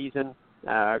in the season.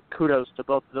 Kudos to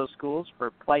both of those schools for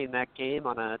playing that game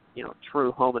on a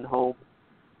true home and home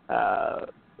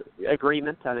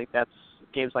agreement. I think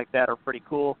games like that are pretty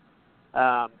cool.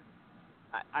 I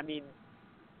think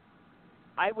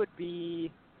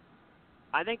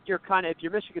you're if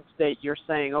you're Michigan State, you're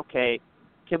saying, okay,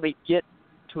 can we get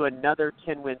to another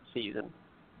 10-win season?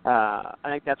 I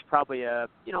think that's probably a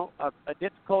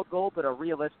difficult goal, but a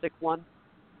realistic one.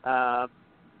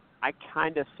 I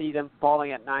kind of see them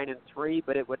falling at 9-3,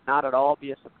 but it would not at all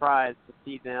be a surprise to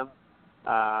see them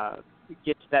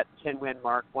get to that 10-win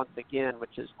mark once again,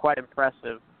 which is quite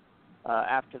impressive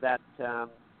after that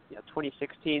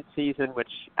 2016 season,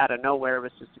 which out of nowhere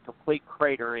was just a complete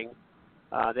cratering.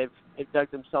 They've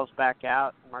dug themselves back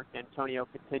out. Mark D'Antonio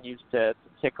continues to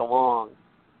tick along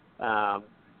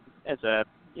as a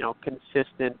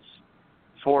consistent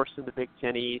force in the Big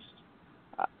Ten East.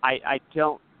 I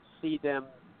don't see them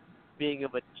being a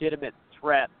legitimate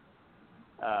threat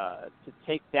to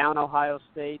take down Ohio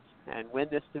State and win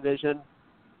this division.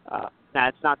 Now,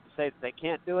 it's not to say that they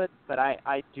can't do it, but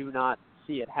I do not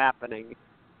see it happening.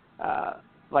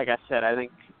 Like I said, I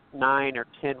think 9 or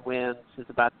 10 wins is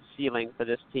about the ceiling for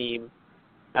this team.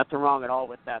 Nothing wrong at all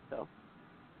with that, though.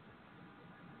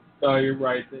 No, you're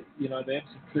right. They have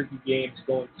some tricky games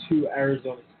going to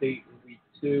Arizona State in week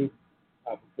 2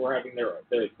 before having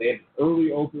they have an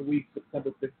early open week,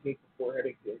 September 15th, before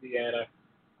heading to Indiana.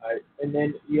 And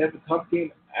then you have a tough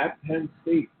game at Penn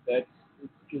State. It's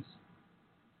just,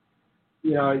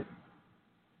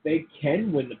 they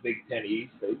can win the Big Ten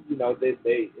East.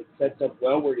 It sets up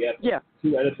well where you have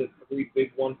 2 out of the 3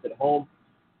 big ones at home,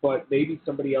 but maybe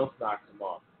somebody else knocks them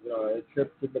off. A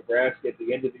trip to Nebraska at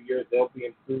the end of the year, they'll be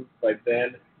improved by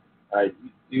then. You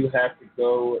do have to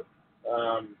go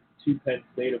to Penn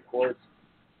State, of course,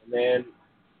 and then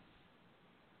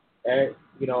at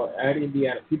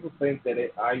Indiana. People think that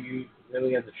IU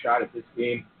really has a shot at this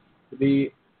game. To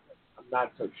me, I'm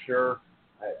not so sure.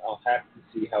 I'll have to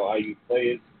see how IU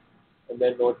plays. And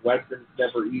then Northwestern's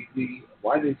never easy.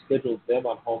 Why they scheduled them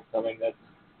on homecoming, that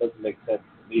doesn't make sense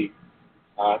to me.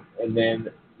 And then,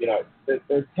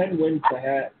 there's 10 wins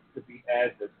to be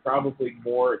had. There's probably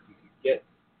more if you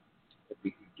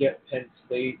could get Penn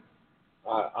State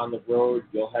on the road,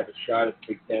 you'll have a shot at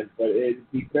Big Ten. But it'd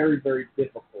be very, very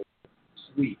difficult to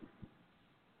sweep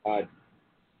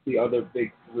the other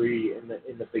big 3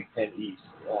 in the Big Ten East.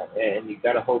 And you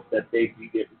got to hope that they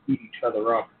beat each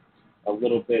other up a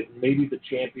little bit. Maybe the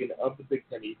champion of the Big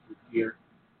Ten East this year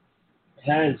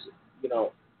has,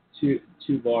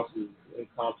 two losses in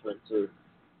conference or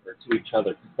to each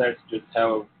other. That's just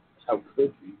how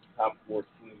good these top 4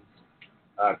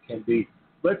 teams can be.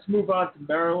 Let's move on to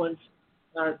Maryland.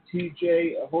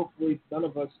 TJ, hopefully none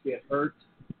of us get hurt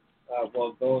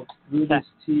while going through this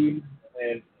team.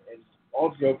 And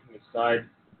all joking aside,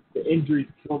 the injuries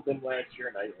killed them last year,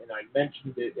 and I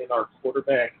mentioned it in our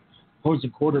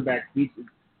opposing quarterback pieces.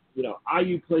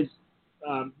 IU plays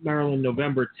Maryland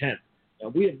November 10th. Now,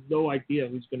 we have no idea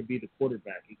who's going to be the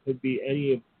quarterback. It could be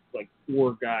any of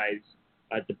 4 guys,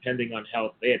 depending on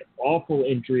health. They had awful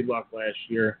injury luck last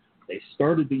year. They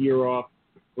started the year off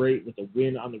great with a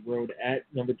win on the road at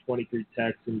number 23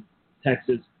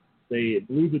 Texas. They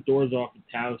blew the doors off of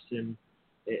Towson,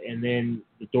 and then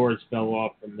the doors fell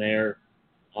off from there.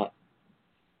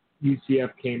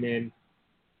 UCF came in.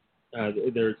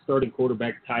 Their starting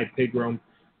quarterback, Ty Pigrome,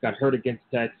 got hurt against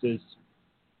Texas.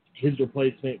 His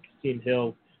replacement, Kasim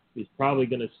Hill, who's probably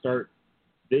going to start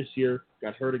this year,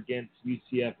 got hurt against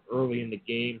UCF early in the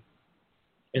game.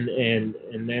 And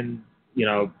then,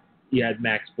 you had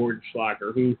Max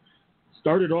Bordenschlager, who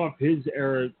started off his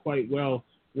era quite well,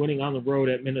 winning on the road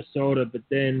at Minnesota, but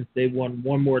then they won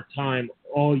one more time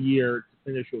all year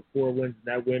to finish with 4 wins.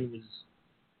 And that win was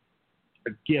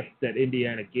a gift that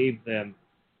Indiana gave them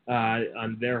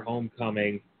on their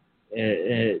homecoming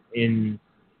on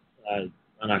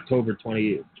October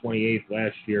 28th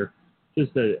last year.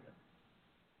 Just a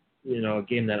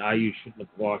game that IU shouldn't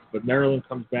have lost. But Maryland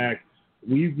comes back.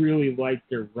 We really like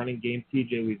their running game,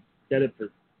 TJ. We've said it for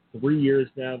 3 years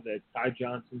now that Ty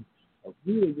Johnson's a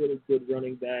really, really good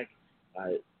running back.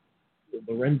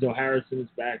 Lorenzo Harrison is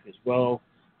back as well.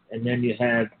 And then you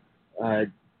have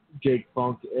Jake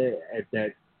Funk at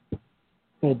that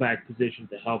fullback position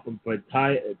to help him. But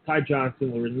Ty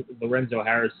Johnson, Lorenzo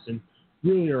Harrison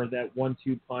really are that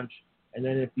 1-2 punch. And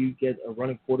then if you get a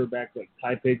running quarterback like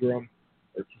Ty Pigrome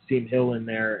or Kasim Hill in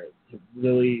there to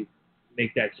really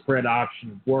make that spread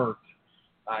option work,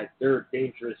 they're a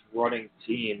dangerous running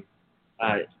team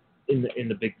in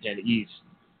the Big Ten East.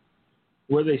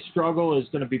 Where they struggle is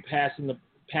going to be passing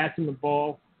the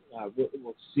ball.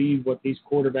 We'll see what these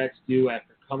quarterbacks do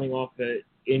after coming off an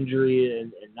injury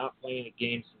and not playing a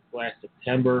game since last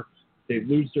September. They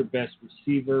lose their best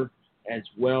receiver as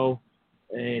well,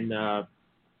 and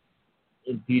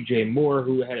DJ Moore,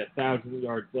 who had 1,000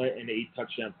 yards and 8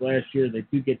 touchdowns last year. They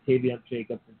do get Tavion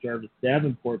Jacobs and Jarvis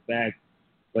Davenport back,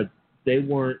 but they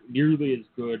weren't nearly as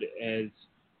good as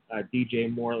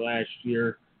DJ Moore last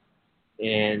year,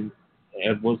 and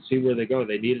we'll see where they go.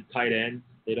 They need a tight end.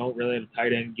 They don't really have a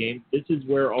tight end game. This is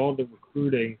where all the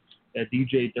recruiting that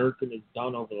DJ Durkin has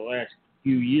done over the last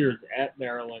few years at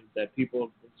Maryland, that people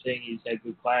have been saying he's had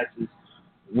good classes,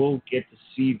 we'll get to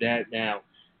see that now.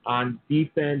 On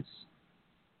defense,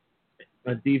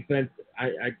 I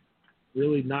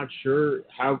really not sure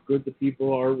how good the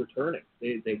people are returning.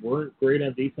 They weren't great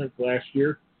on defense last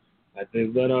year. They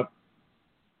let up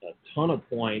a ton of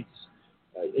points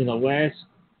in the last.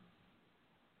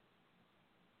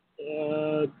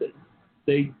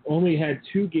 They only had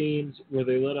 2 games where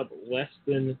they let up less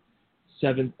than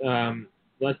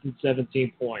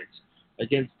 17 points.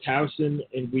 Against Towson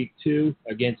in week 2,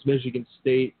 against Michigan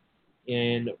State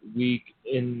in week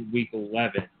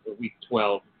 11 or week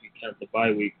 12 if you count the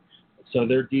bye week. So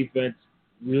their defense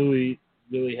really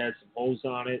has some holes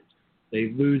on it.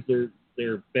 They lose their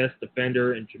best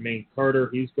defender in Jermaine Carter.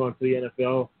 He's going to the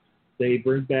NFL. They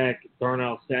bring back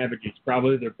Darnell Savage. He's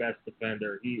probably their best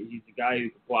defender. He's a guy who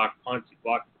can block punts. He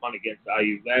blocked a punt against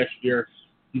IU last year.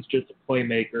 He's just a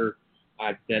playmaker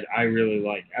that I really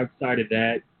like. Outside of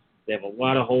that, they have a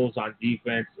lot of holes on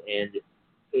defense, and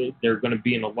they're going to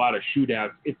be in a lot of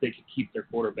shootouts if they can keep their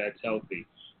quarterbacks healthy.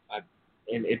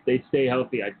 And if they stay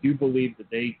healthy, I do believe that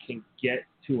they can get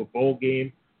to a bowl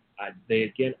game. They,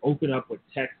 again, open up with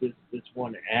Texas, this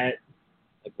one at,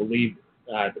 I believe,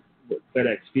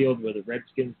 FedEx Field where the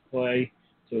Redskins play.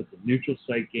 So it's a neutral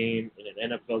site game in an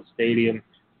NFL stadium.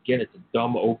 Again, it's a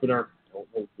dumb opener. I don't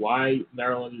know why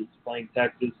Maryland is playing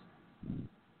Texas.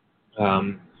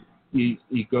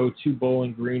 You go to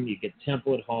Bowling Green. You get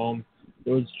Temple at home.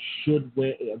 These should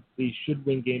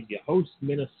win games. You host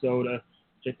Minnesota,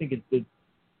 which I think is played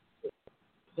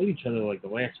each other like the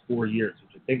last 4 years,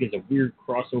 which I think is a weird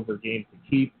crossover game to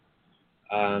keep.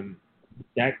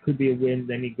 That could be a win.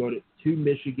 Then you go to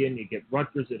Michigan. You get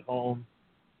Rutgers at home,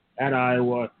 at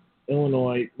Iowa,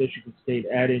 Illinois, Michigan State,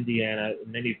 at Indiana,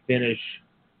 and then you finish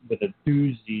with a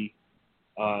doozy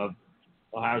of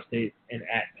Ohio State and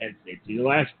at Penn State. So your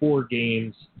last 4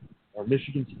 games are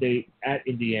Michigan State, at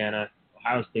Indiana,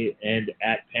 Ohio State, and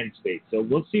at Penn State. So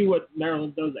we'll see what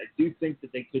Maryland does. I do think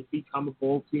that they could become a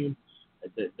bowl team.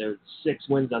 There's 6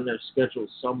 wins on their schedule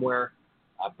somewhere,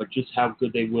 but just how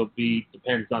good they will be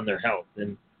depends on their health.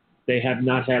 And they have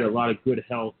not had a lot of good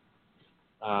health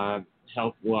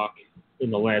luck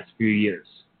in the last few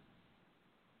years.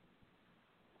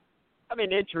 I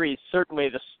mean, injury is certainly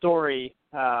the story.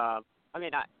 I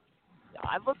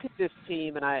look at this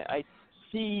team and I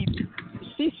see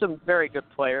some very good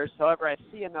players. However, I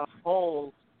see enough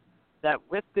holes that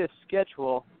with this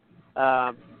schedule,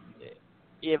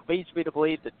 it leads me to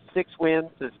believe that 6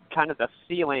 wins is kind of the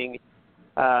ceiling,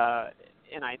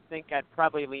 and I think I'd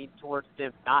probably lean towards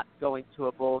them not going to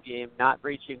a bowl game, not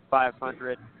reaching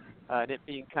 500, and it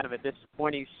being kind of a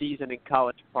disappointing season in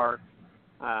College Park.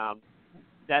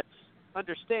 That's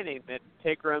understanding that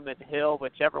Pigram and Hill,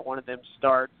 whichever one of them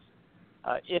starts,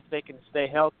 if they can stay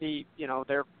healthy,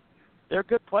 they're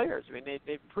good players. I mean,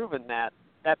 they've proven that.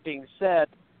 That being said,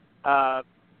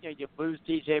 you lose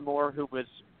DJ Moore, who was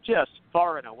just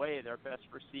far and away their best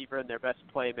receiver and their best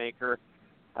playmaker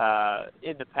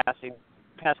in the pass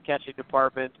catching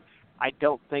department. I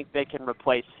don't think they can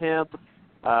replace him.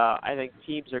 I think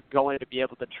teams are going to be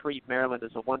able to treat Maryland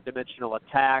as a one-dimensional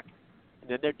attack,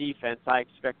 and then their defense I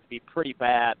expect to be pretty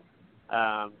bad.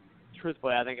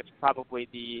 Truthfully, I think it's probably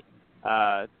the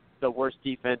worst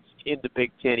defense in the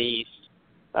Big Ten East.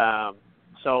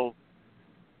 So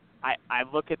I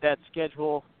look at that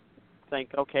schedule,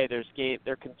 think, okay, there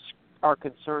are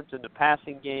concerns in the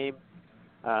passing game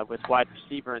with wide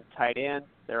receiver and tight end.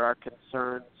 There are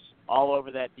concerns all over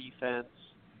that defense,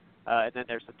 and then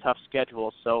there's a tough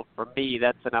schedule. So for me,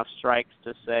 that's enough strikes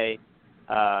to say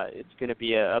it's going to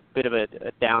be a bit of a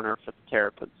downer for the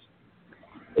Terrapins.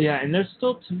 Yeah, and they're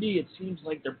still, to me, it seems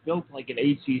like they're built like an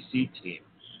ACC team.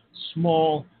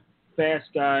 Small, fast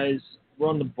guys,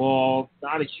 run the ball,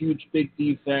 not a huge, big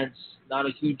defense, not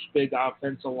a huge, big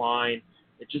offensive line.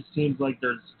 It just seems like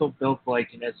they're still built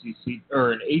like an SEC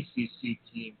or an ACC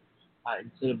team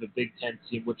instead of a Big Ten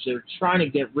team, which they're trying to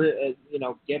get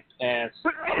past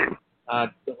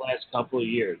the last couple of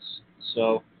years.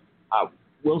 So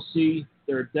we'll see.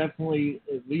 There are definitely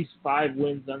at least 5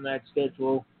 wins on that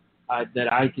schedule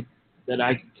that I could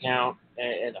count,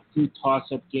 and a few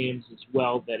toss-up games as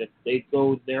well that if they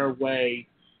go their way,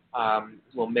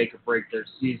 will make or break their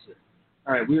season.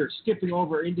 All right, we are skipping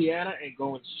over Indiana and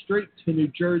going straight to New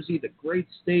Jersey, the great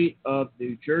state of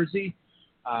New Jersey.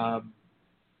 To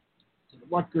the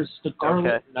Rutgers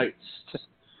Scarlet Knights.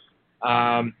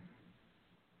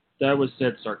 That was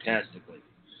said sarcastically.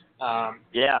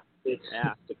 It's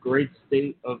the great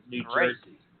state of New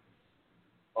Jersey.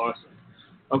 Awesome.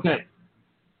 Okay,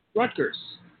 Rutgers.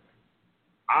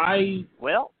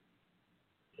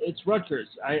 It's Rutgers.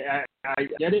 I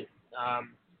get it.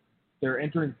 They're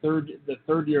entering the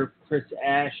third year of Chris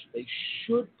Ash. They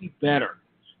should be better.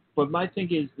 But my thing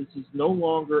is, this is no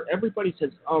longer. Everybody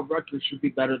says, "Oh, Rutgers should be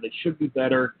better. They should be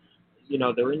better."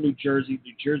 They're in New Jersey.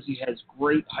 New Jersey has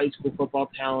great high school football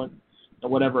talent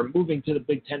and whatever. Moving to the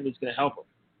Big Ten is going to help them.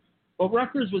 But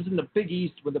Rutgers was in the Big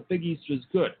East when the Big East was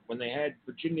good, when they had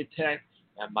Virginia Tech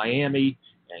and Miami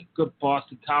and good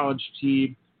Boston College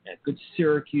team and good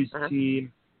Syracuse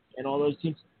team and all those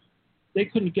teams. They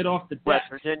couldn't get off the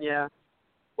deck.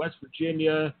 West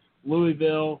Virginia,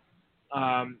 Louisville.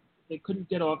 They couldn't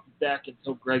get off the deck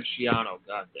until Greg Schiano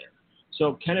got there.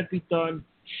 So can it be done?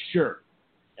 Sure.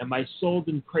 Am I sold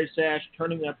in Chris Ash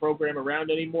turning that program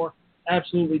around anymore?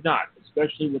 Absolutely not,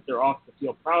 especially with their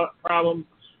off-the-field problems.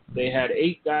 They had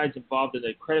 8 guys involved in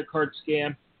a credit card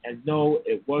scam, and no,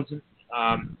 it wasn't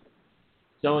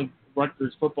selling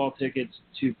Rutgers football tickets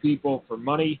to people for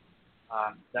money.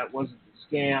 That wasn't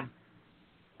the scam.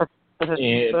 But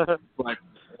that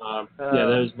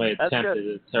was my attempt at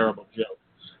a terrible joke.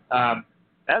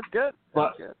 That's good.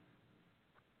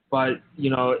 But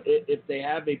if they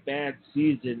have a bad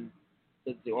season,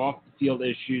 the off-the-field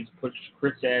issues push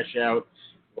Chris Ash out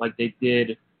like they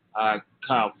did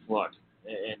Kyle Flood.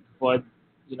 And Flood,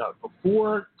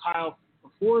 before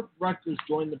Rutgers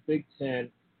joined the Big Ten,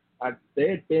 they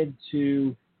had been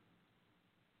to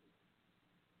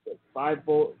 5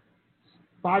 bowl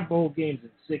games in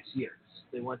 6 years.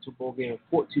 They went to a bowl game in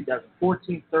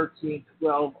 2014, 13,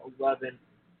 12, 11,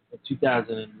 and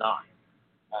 2009.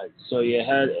 So you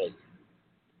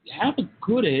have a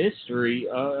good history,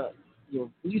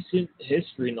 recent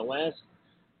history in the last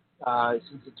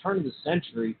since the turn of the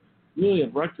century, really,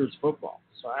 of Rutgers football.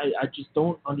 So I just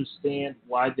don't understand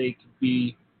why they could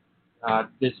be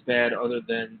this bad, other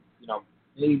than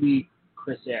maybe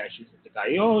Chris Ash isn't the guy.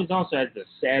 He always also has the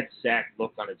sad sack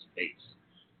look on his face,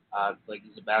 like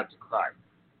he's about to cry.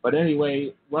 But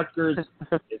anyway, Rutgers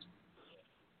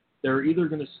they're either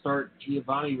going to start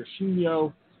Giovanni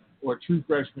Ruscino or true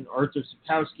freshman Arthur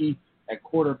Sikowski at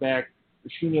quarterback.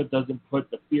 Ruscino doesn't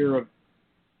put the fear of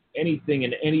anything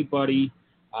in anybody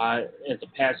as a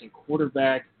passing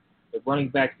quarterback. The running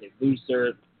backs, they lose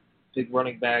their big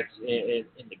running backs in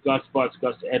the Gus bus.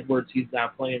 Gus Edwards, he's now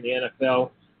playing in the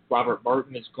NFL. Robert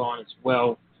Martin is gone as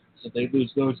well, so they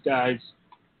lose those guys.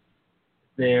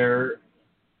 Their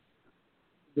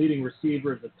leading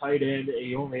receiver is a tight end.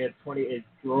 He only had 28.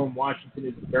 Jerome Washington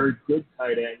is a very good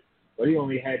tight end, but he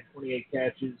only had 28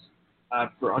 catches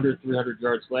for under 300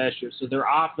 yards last year. So their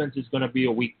offense is going to be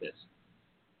a weakness.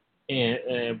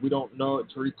 And we don't know.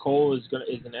 Tariq Cole is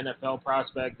an NFL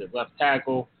prospect at left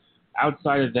tackle.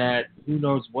 Outside of that, who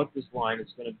knows what this line is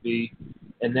going to be.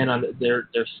 And then on their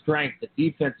strength, the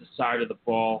defensive side of the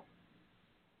ball,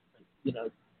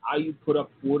 IU put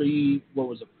up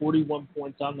 41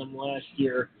 points on them last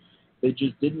year. They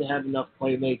just didn't have enough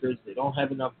playmakers. They don't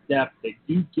have enough depth. They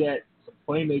do get some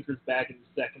playmakers back in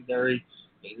the secondary.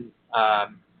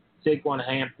 Saquon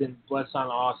Hampton, Blesson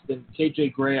Austin,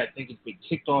 KJ Gray, I think, has been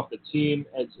kicked off the team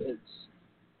as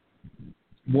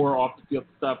more off the field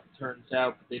stuff, it turns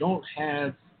out. But they don't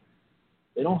have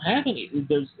any.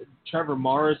 There's Trevor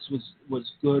Morris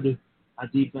was good on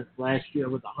defense last year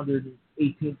with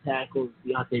 118 tackles.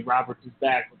 Deontay Roberts is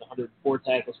back with 104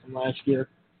 tackles from last year,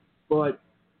 but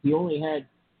he only had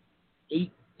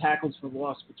 8 tackles for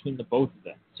loss between the both of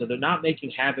them. So they're not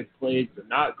making havoc plays. They're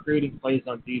not creating plays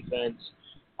on defense.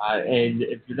 And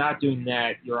if you're not doing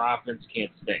that, your offense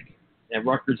can't stink. And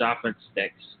Rutgers' offense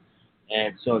stinks.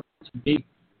 And so to me,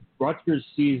 Rutgers'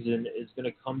 season is going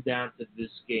to come down to this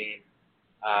game,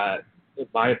 in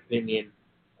my opinion,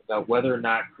 about whether or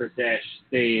not Chris Ash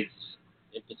stays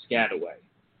in Piscataway.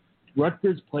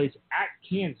 Rutgers plays at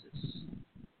Kansas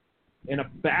in a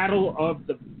battle of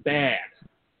the bad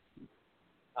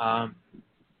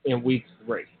in week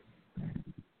 3.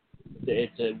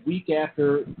 It's a week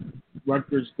after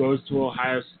Rutgers goes to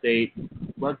Ohio State.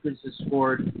 Rutgers has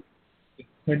scored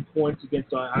 10 points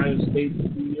against Ohio State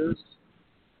in 2 years.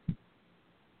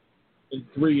 In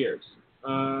 3 years.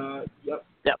 Yep.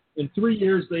 In 3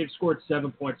 years, they've scored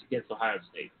 7 points against Ohio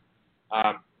State.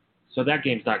 So that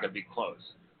game's not going to be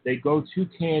close. They go to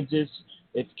Kansas.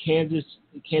 If Kansas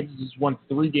has won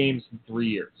 3 games in 3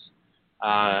 years.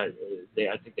 I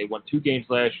think they won 2 games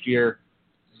last year,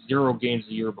 0 games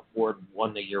the year before, and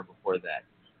 1 the year before that.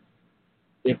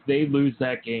 If they lose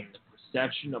that game, the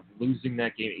perception of losing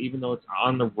that game, even though it's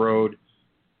on the road,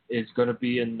 is going to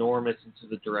be enormous into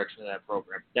the direction of that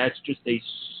program. That's just a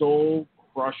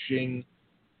soul-crushing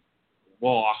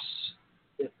loss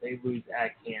if they lose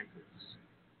at Kansas.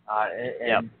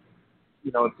 And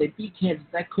if they beat Kansas,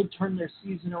 that could turn their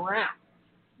season around.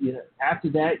 After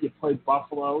that, you play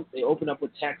Buffalo. They open up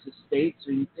with Texas State,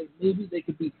 so you think maybe they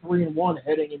could be 3-1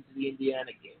 heading into the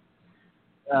Indiana game.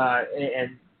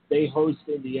 And they host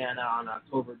Indiana on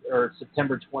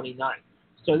September 29th.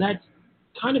 So that's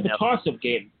kind of a toss-up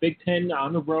game. Big Ten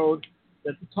on the road,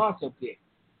 that's a toss-up game.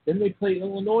 Then they play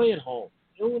Illinois at home.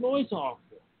 Illinois is awful.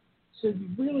 So you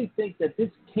really think that this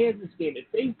Kansas game, if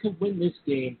they could win this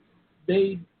game,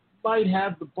 they might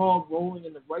have the ball rolling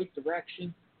in the right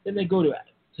direction. Then they go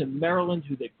to Maryland,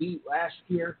 who they beat last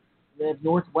year, and they have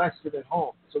Northwestern at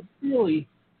home. So really,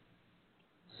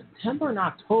 September and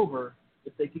October,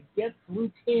 if they could get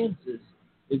through Kansas,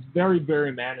 is very,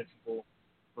 very manageable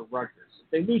for Rutgers.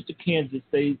 If they lose to Kansas,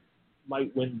 they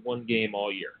might win one game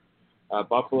all year.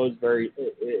 Buffalo is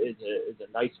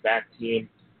a nice back team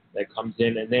that comes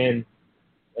in, and then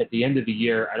at the end of the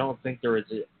year, I don't think there is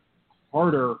a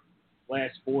harder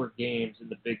last 4 games in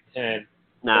the Big Ten.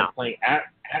 No. They're playing at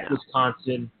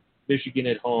Wisconsin, Michigan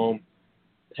at home,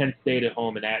 Penn State at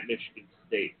home, and at Michigan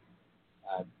State.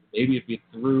 Maybe if you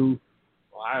threw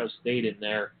Ohio State in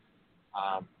there,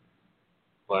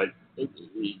 but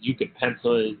you could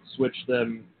pencil it, switch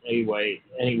them any way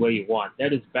you want.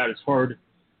 That is about as hard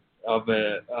of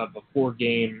a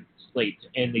 4-game slate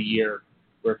to end the year,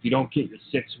 where if you don't get your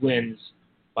 6 wins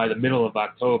by the middle of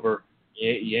October,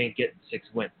 you ain't getting 6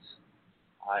 wins.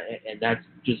 And that's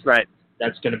just right.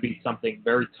 That's going to be something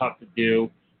very tough to do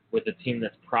with a team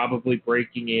that's probably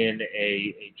breaking in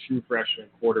a true freshman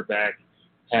quarterback,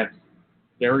 have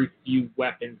very few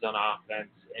weapons on offense,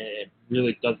 and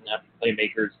really doesn't have the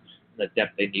playmakers and the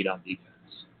depth they need on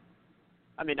defense.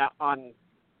 I mean,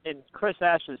 in Chris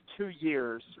Ash's 2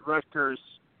 years, Rutgers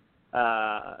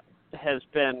has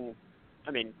been,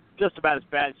 just about as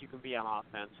bad as you can be on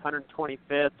offense.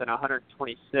 125th and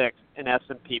 126th in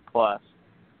S&P Plus.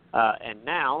 And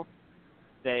now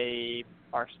they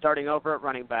are starting over at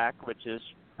running back, which is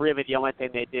really the only thing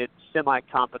they did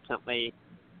semi-competently,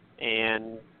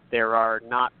 and there are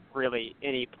not really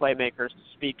any playmakers to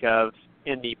speak of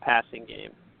in the passing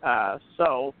game.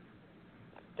 So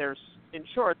there's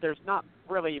not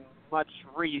really much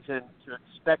reason to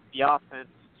expect the offense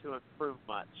to improve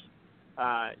much.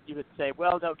 You would say,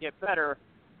 well, they'll get better.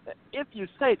 If you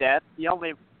say that, the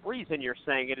only reason you're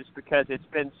saying it is because it's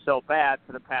been so bad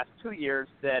for the past 2 years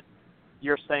that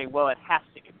you're saying, well, it has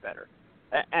to get better.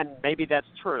 And maybe that's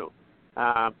true.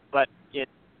 But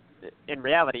in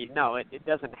reality, no, it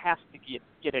doesn't have to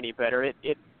get any better.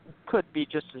 It could be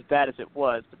just as bad as it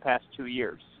was the past 2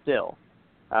 years still.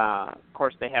 Of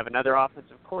course, they have another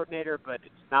offensive coordinator, but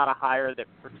it's not a hire that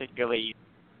particularly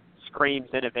screams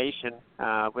innovation,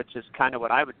 which is kind of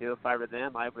what I would do if I were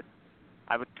them. I would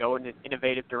go in an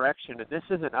innovative direction. And this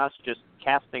isn't us just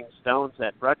casting stones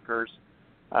at Rutgers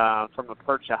from a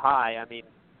perch high. I mean,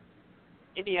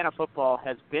 Indiana football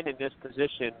has been in this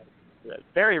position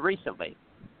very recently.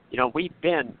 We've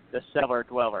been the cellar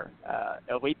dweller.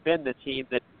 We've been the team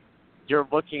that you're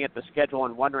looking at the schedule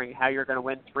and wondering how you're going to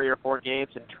win 3 or 4 games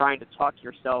and trying to talk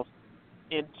yourself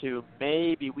into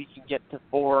maybe we can get to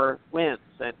 4 wins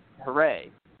and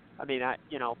hooray. I mean,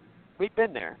 we've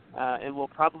been there, and we'll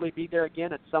probably be there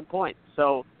again at some point.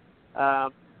 So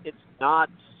it's not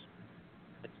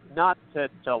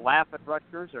to laugh at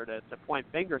Rutgers or to point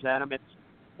fingers at them.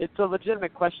 It's a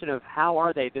legitimate question of how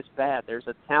are they this bad? There's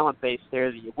a talent base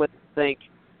there that you wouldn't think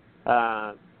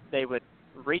they would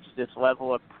reach this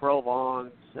level of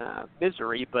prolonged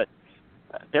misery, but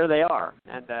there they are.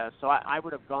 And so I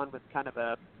would have gone with kind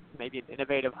of maybe an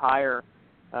innovative hire,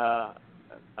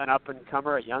 an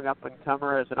up-and-comer, a young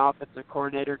up-and-comer as an offensive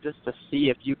coordinator, just to see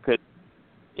if you could,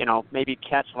 maybe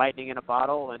catch lightning in a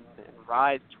bottle and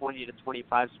rise 20 to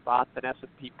 25 spots in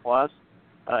S&P Plus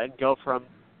and go from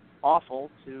awful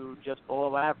to just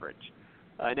below average.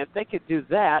 And if they could do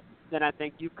that, then I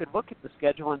think you could look at the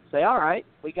schedule and say, all right,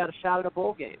 we got a shot at a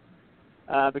bowl game.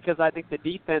 Because I think the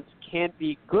defense can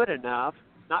be good enough,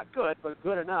 not good, but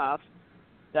good enough,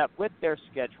 that with their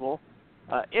schedule,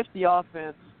 if the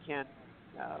offense can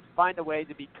find a way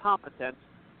to be competent,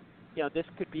 this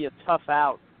could be a tough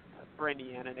out for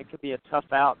Indiana, and it could be a tough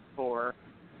out for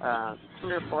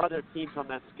 3 or 4 other teams on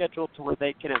that schedule to where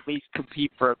they can at least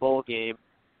compete for a bowl game.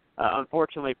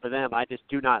 Unfortunately for them, I just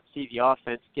do not see the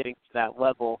offense getting to that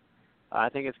level. I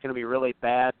think it's going to be really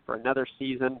bad for another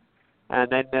season.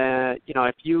 And then,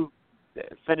 if you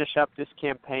finish up this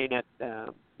campaign at,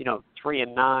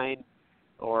 3-9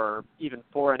 or even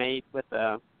 4-8 with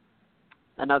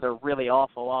another really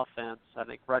awful offense, I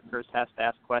think Rutgers has to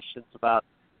ask questions about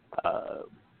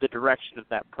the direction of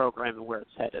that program and where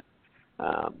it's headed.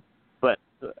 But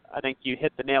I think you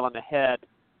hit the nail on the head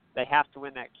they have to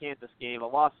win that Kansas game. A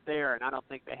loss there, and I don't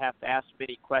think they have to ask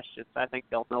many questions. I think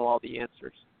they'll know all the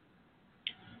answers.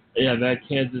 Yeah, that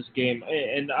Kansas game,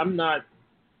 and I'm not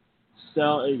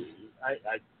I'm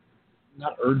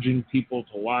not urging people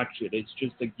to watch it. It's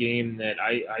just a game that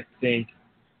I think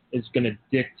is going to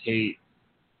dictate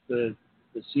the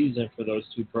season for those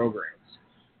two programs,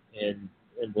 and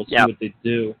we'll see what they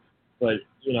do. But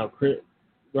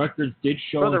Rutgers did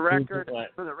show for the record. I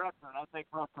think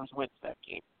Rutgers wins that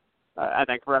game. I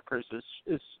think Rutgers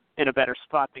is in a better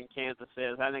spot than Kansas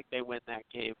is. I think they win that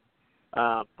game.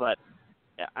 But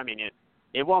I mean,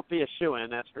 it won't be a shoo-in,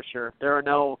 that's for sure. There are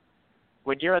no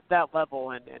when you're at that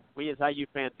level, and we as IU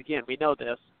fans, again, we know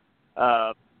this.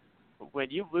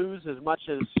 When you lose as much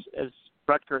as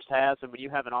Rutgers has, and when you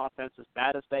have an offense as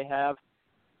bad as they have,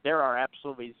 there are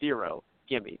absolutely zero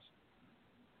gimmies.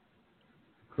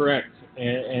 Correct,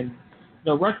 and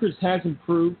Rutgers has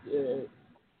improved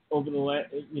over the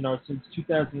since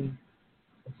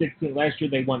 2016. Last year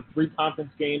they won 3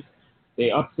 conference games. They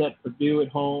upset Purdue at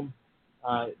home.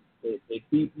 They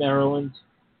beat Maryland,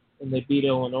 and they beat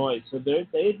Illinois. So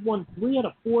they had won 3 out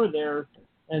of 4 there,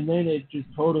 and then it just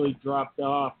totally dropped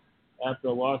off after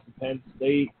a loss to Penn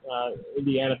State.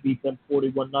 Indiana beat them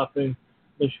 41-0.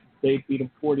 Michigan State beat them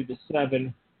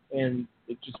 40-7, and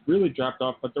it just really dropped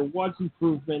off. But there was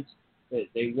improvement.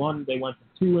 They won. They went from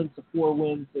 2 wins to 4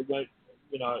 wins. They went,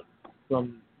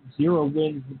 from 0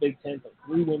 wins in the Big Ten to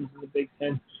 3 wins in the Big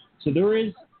Ten. So there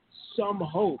is some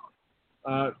hope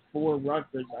for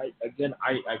Rutgers. I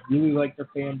really like their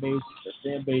fan base. Their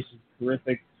fan base is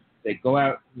terrific. They go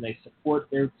out and they support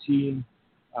their team.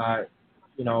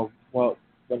 When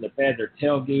they're bad, they're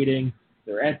tailgating.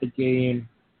 They're at the game,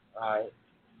 at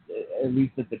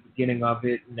least at the beginning of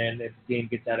it, and then if the game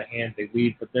gets out of hand, they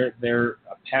leave. But they're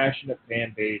a passionate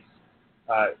fan base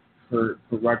for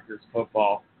Rutgers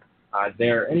football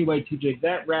there. Anyway, TJ,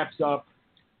 that wraps up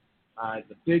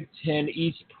the Big Ten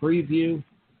East preview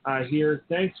here.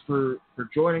 Thanks for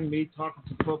joining me, talking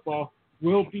some football.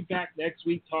 We'll be back next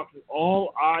week talking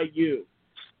all IU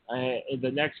in the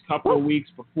next couple of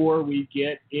weeks before we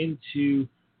get into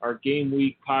our game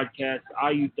week podcast.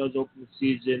 IU does open the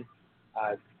season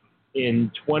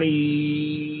in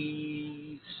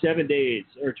 27 days,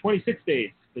 or 26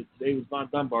 days, because today was Von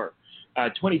Dunbar.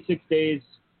 26 days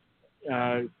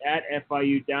at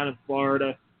FIU down in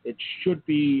Florida. It should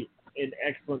be an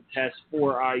excellent test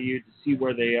for IU to see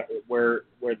where they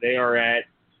are at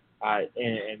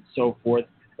and so forth.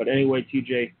 But anyway,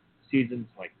 TJ, season's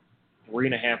like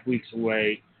 3.5 weeks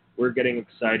away. We're getting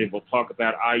excited. We'll talk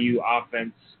about IU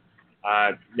offense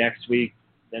next week.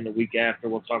 Then the week after,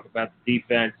 we'll talk about the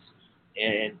defense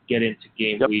and get into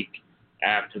game week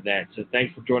after that. So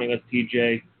thanks for joining us,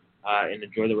 TJ, and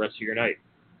enjoy the rest of your night.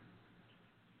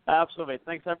 Absolutely.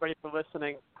 Thanks, everybody, for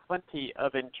listening. Plenty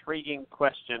of intriguing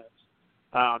questions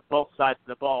on both sides of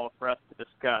the ball for us to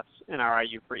discuss in our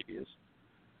IU previews.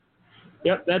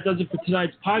 Yep, that does it for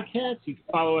tonight's podcast. You can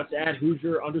follow us at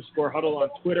Hoosier_Huddle on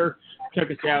Twitter.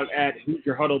 Check us out at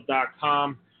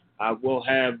HoosierHuddle.com. We'll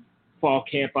have fall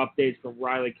camp updates from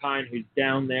Riley Kine, who's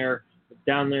down there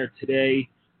today.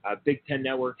 Big Ten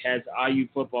Network has IU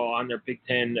football on their Big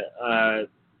Ten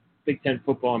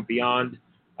Football and Beyond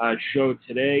show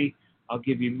today. I'll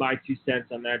give you my 2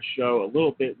 cents on that show a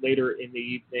little bit later in the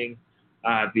evening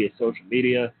via social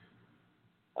media.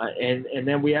 And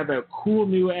then we have a cool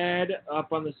new ad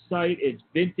up on the site. It's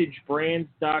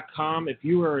vintagebrands.com. If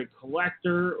you are a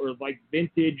collector or like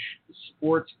vintage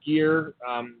sports gear,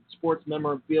 sports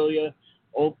memorabilia,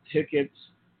 old tickets,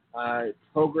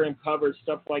 program covers,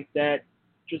 stuff like that,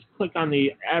 just click on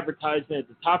the advertisement at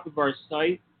the top of our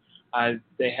site.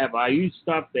 They have IU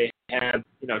stuff. They have,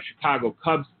 Chicago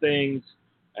Cubs things,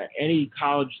 any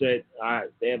college that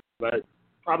they have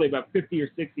probably about 50 or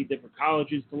 60 different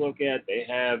colleges to look at. They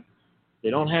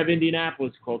don't have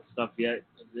Indianapolis Colts stuff yet.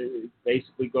 It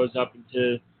basically goes up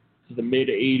into the mid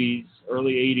 80s,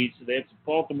 early 80s. So they have some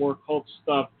Baltimore Colts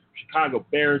stuff, Chicago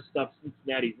Bears stuff,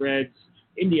 Cincinnati Reds,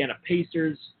 Indiana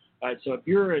Pacers. So if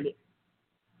you're a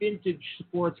vintage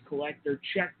sports collector,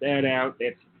 check that out. They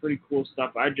have some pretty cool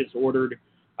stuff. I just ordered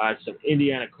some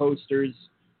Indiana coasters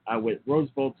with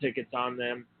Rose Bowl tickets on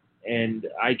them, and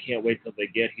I can't wait till they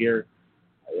get here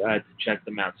to check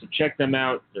them out. So check them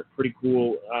out. They're a pretty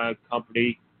cool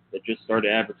company that just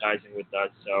started advertising with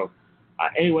us. So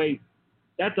anyway,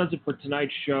 that does it for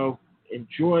tonight's show.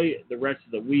 Enjoy the rest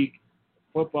of the week.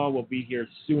 Football will be here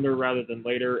sooner rather than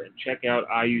later, and check out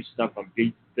IU stuff on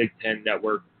Big Ten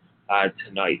Network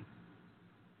tonight.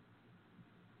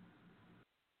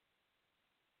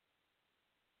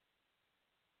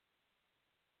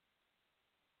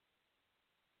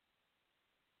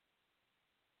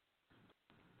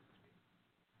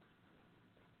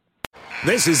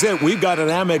 This is it. We've got an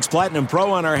Amex Platinum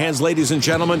Pro on our hands, ladies and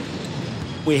gentlemen.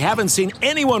 We haven't seen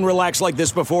anyone relax like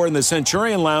this before in the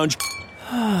Centurion Lounge.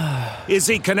 Is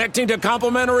he connecting to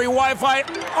complimentary Wi-Fi?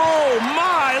 Oh,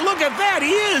 my. Look at that.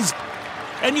 He is.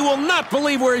 And you will not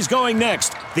believe where he's going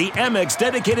next. The Amex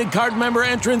dedicated card member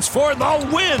entrance for the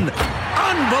win.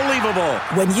 Unbelievable.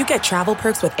 When you get travel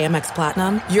perks with Amex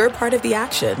Platinum, you're part of the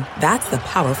action. That's the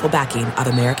powerful backing of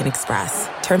American Express.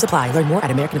 Terms apply. Learn more at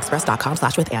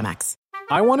americanexpress.com/withAmex.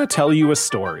 I want to tell you a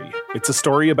story. It's a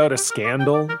story about a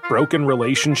scandal, broken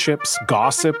relationships,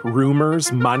 gossip,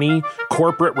 rumors, money,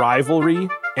 corporate rivalry,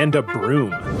 and a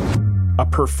broom. A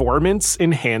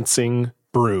performance-enhancing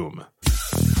broom.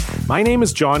 My name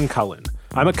is John Cullen.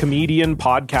 I'm a comedian,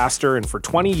 podcaster, and for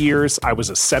 20 years, I was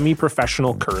a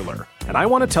semi-professional curler. And I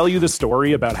want to tell you the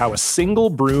story about how a single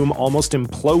broom almost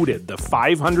imploded the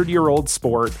 500-year-old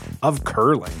sport of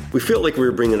curling. We felt like we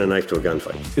were bringing a knife to a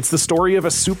gunfight. It's the story of a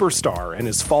superstar and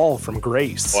his fall from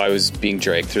grace. I was being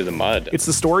dragged through the mud. It's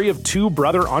the story of two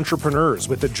brother entrepreneurs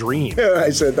with a dream.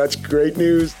 I said, that's great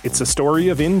news. It's a story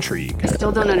of intrigue. I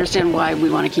still don't understand why we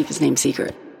want to keep his name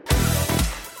secret.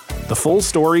 The full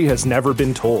story has never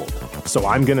been told, so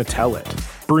I'm going to tell it.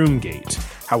 Broomgate,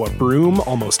 how a broom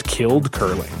almost killed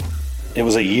curling. It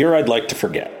was a year I'd like to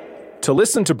forget. To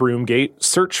listen to Broomgate,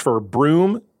 search for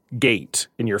Broomgate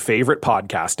in your favorite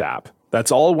podcast app.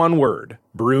 That's all one word,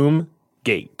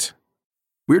 Broomgate.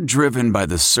 We're driven by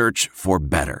the search for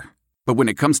better. But when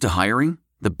it comes to hiring,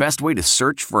 the best way to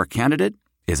search for a candidate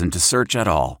isn't to search at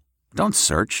all. Don't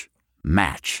search,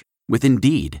 match with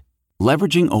Indeed.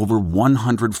 Leveraging over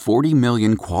 140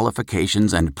 million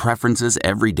qualifications and preferences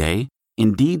every day,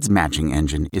 Indeed's matching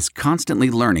engine is constantly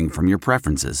learning from your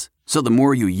preferences. So the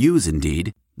more you use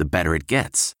Indeed, the better it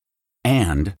gets.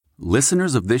 And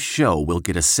listeners of this show will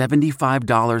get a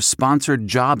 $75 sponsored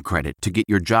job credit to get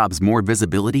your jobs more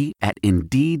visibility at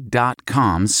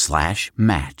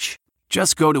Indeed.com/match.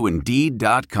 Just go to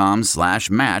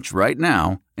Indeed.com/match right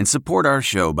now and support our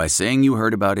show by saying you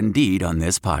heard about Indeed on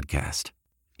this podcast.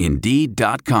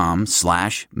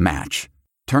 Indeed.com/match.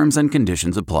 Terms and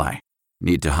conditions apply.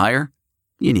 Need to hire?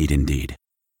 You need Indeed.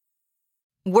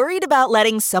 Worried about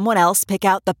letting someone else pick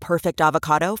out the perfect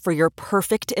avocado for your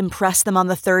perfect impress them on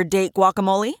the third date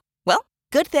guacamole? Well,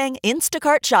 good thing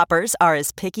Instacart shoppers are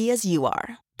as picky as you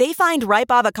are. They find ripe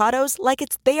avocados like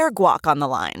it's their guac on the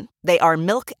line. They are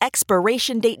milk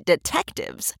expiration date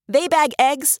detectives. They bag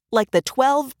eggs like the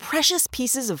 12 precious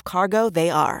pieces of cargo they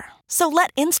are. So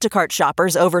let Instacart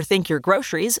shoppers overthink your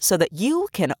groceries so that you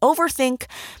can overthink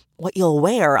what you'll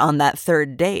wear on that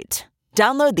third date.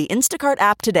 Download the Instacart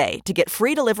app today to get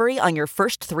free delivery on your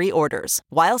first 3 orders,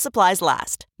 while supplies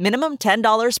last. Minimum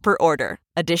 $10 per order.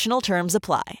 Additional terms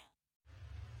apply.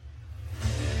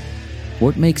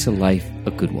 What makes a life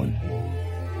a good one?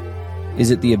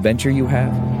 Is it the adventure you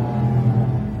have?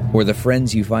 Or the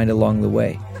friends you find along the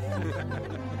way?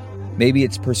 Maybe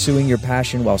it's pursuing your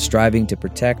passion while striving to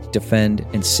protect, defend,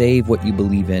 and save what you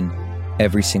believe in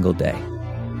every single day.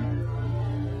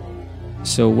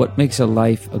 So what makes a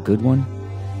life a good one?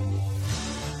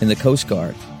 In the Coast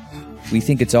Guard, we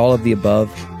think it's all of the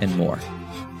above and more.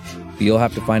 But you'll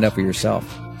have to find out for yourself.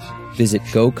 Visit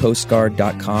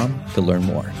gocoastguard.com to learn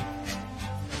more.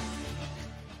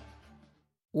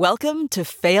 Welcome to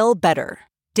Fail Better,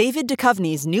 David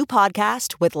Duchovny's new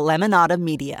podcast with Lemonada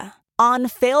Media. On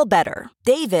Fail Better,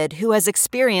 David, who has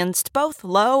experienced both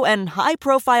low and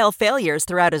high-profile failures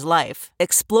throughout his life,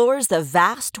 explores the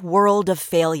vast world of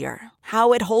failure,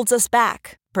 how it holds us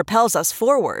back, propels us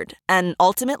forward, and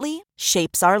ultimately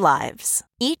shapes our lives.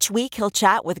 Each week he'll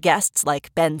chat with guests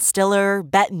like Ben Stiller,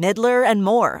 Bette Midler, and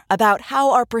more about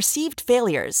how our perceived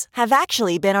failures have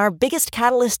actually been our biggest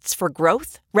catalysts for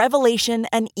growth, revelation,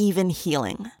 and even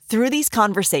healing. Through these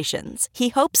conversations, he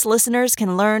hopes listeners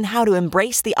can learn how to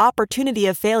embrace the opportunity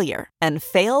of failure and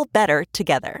fail better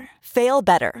together. Fail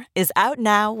Better is out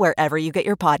now wherever you get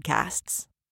your podcasts.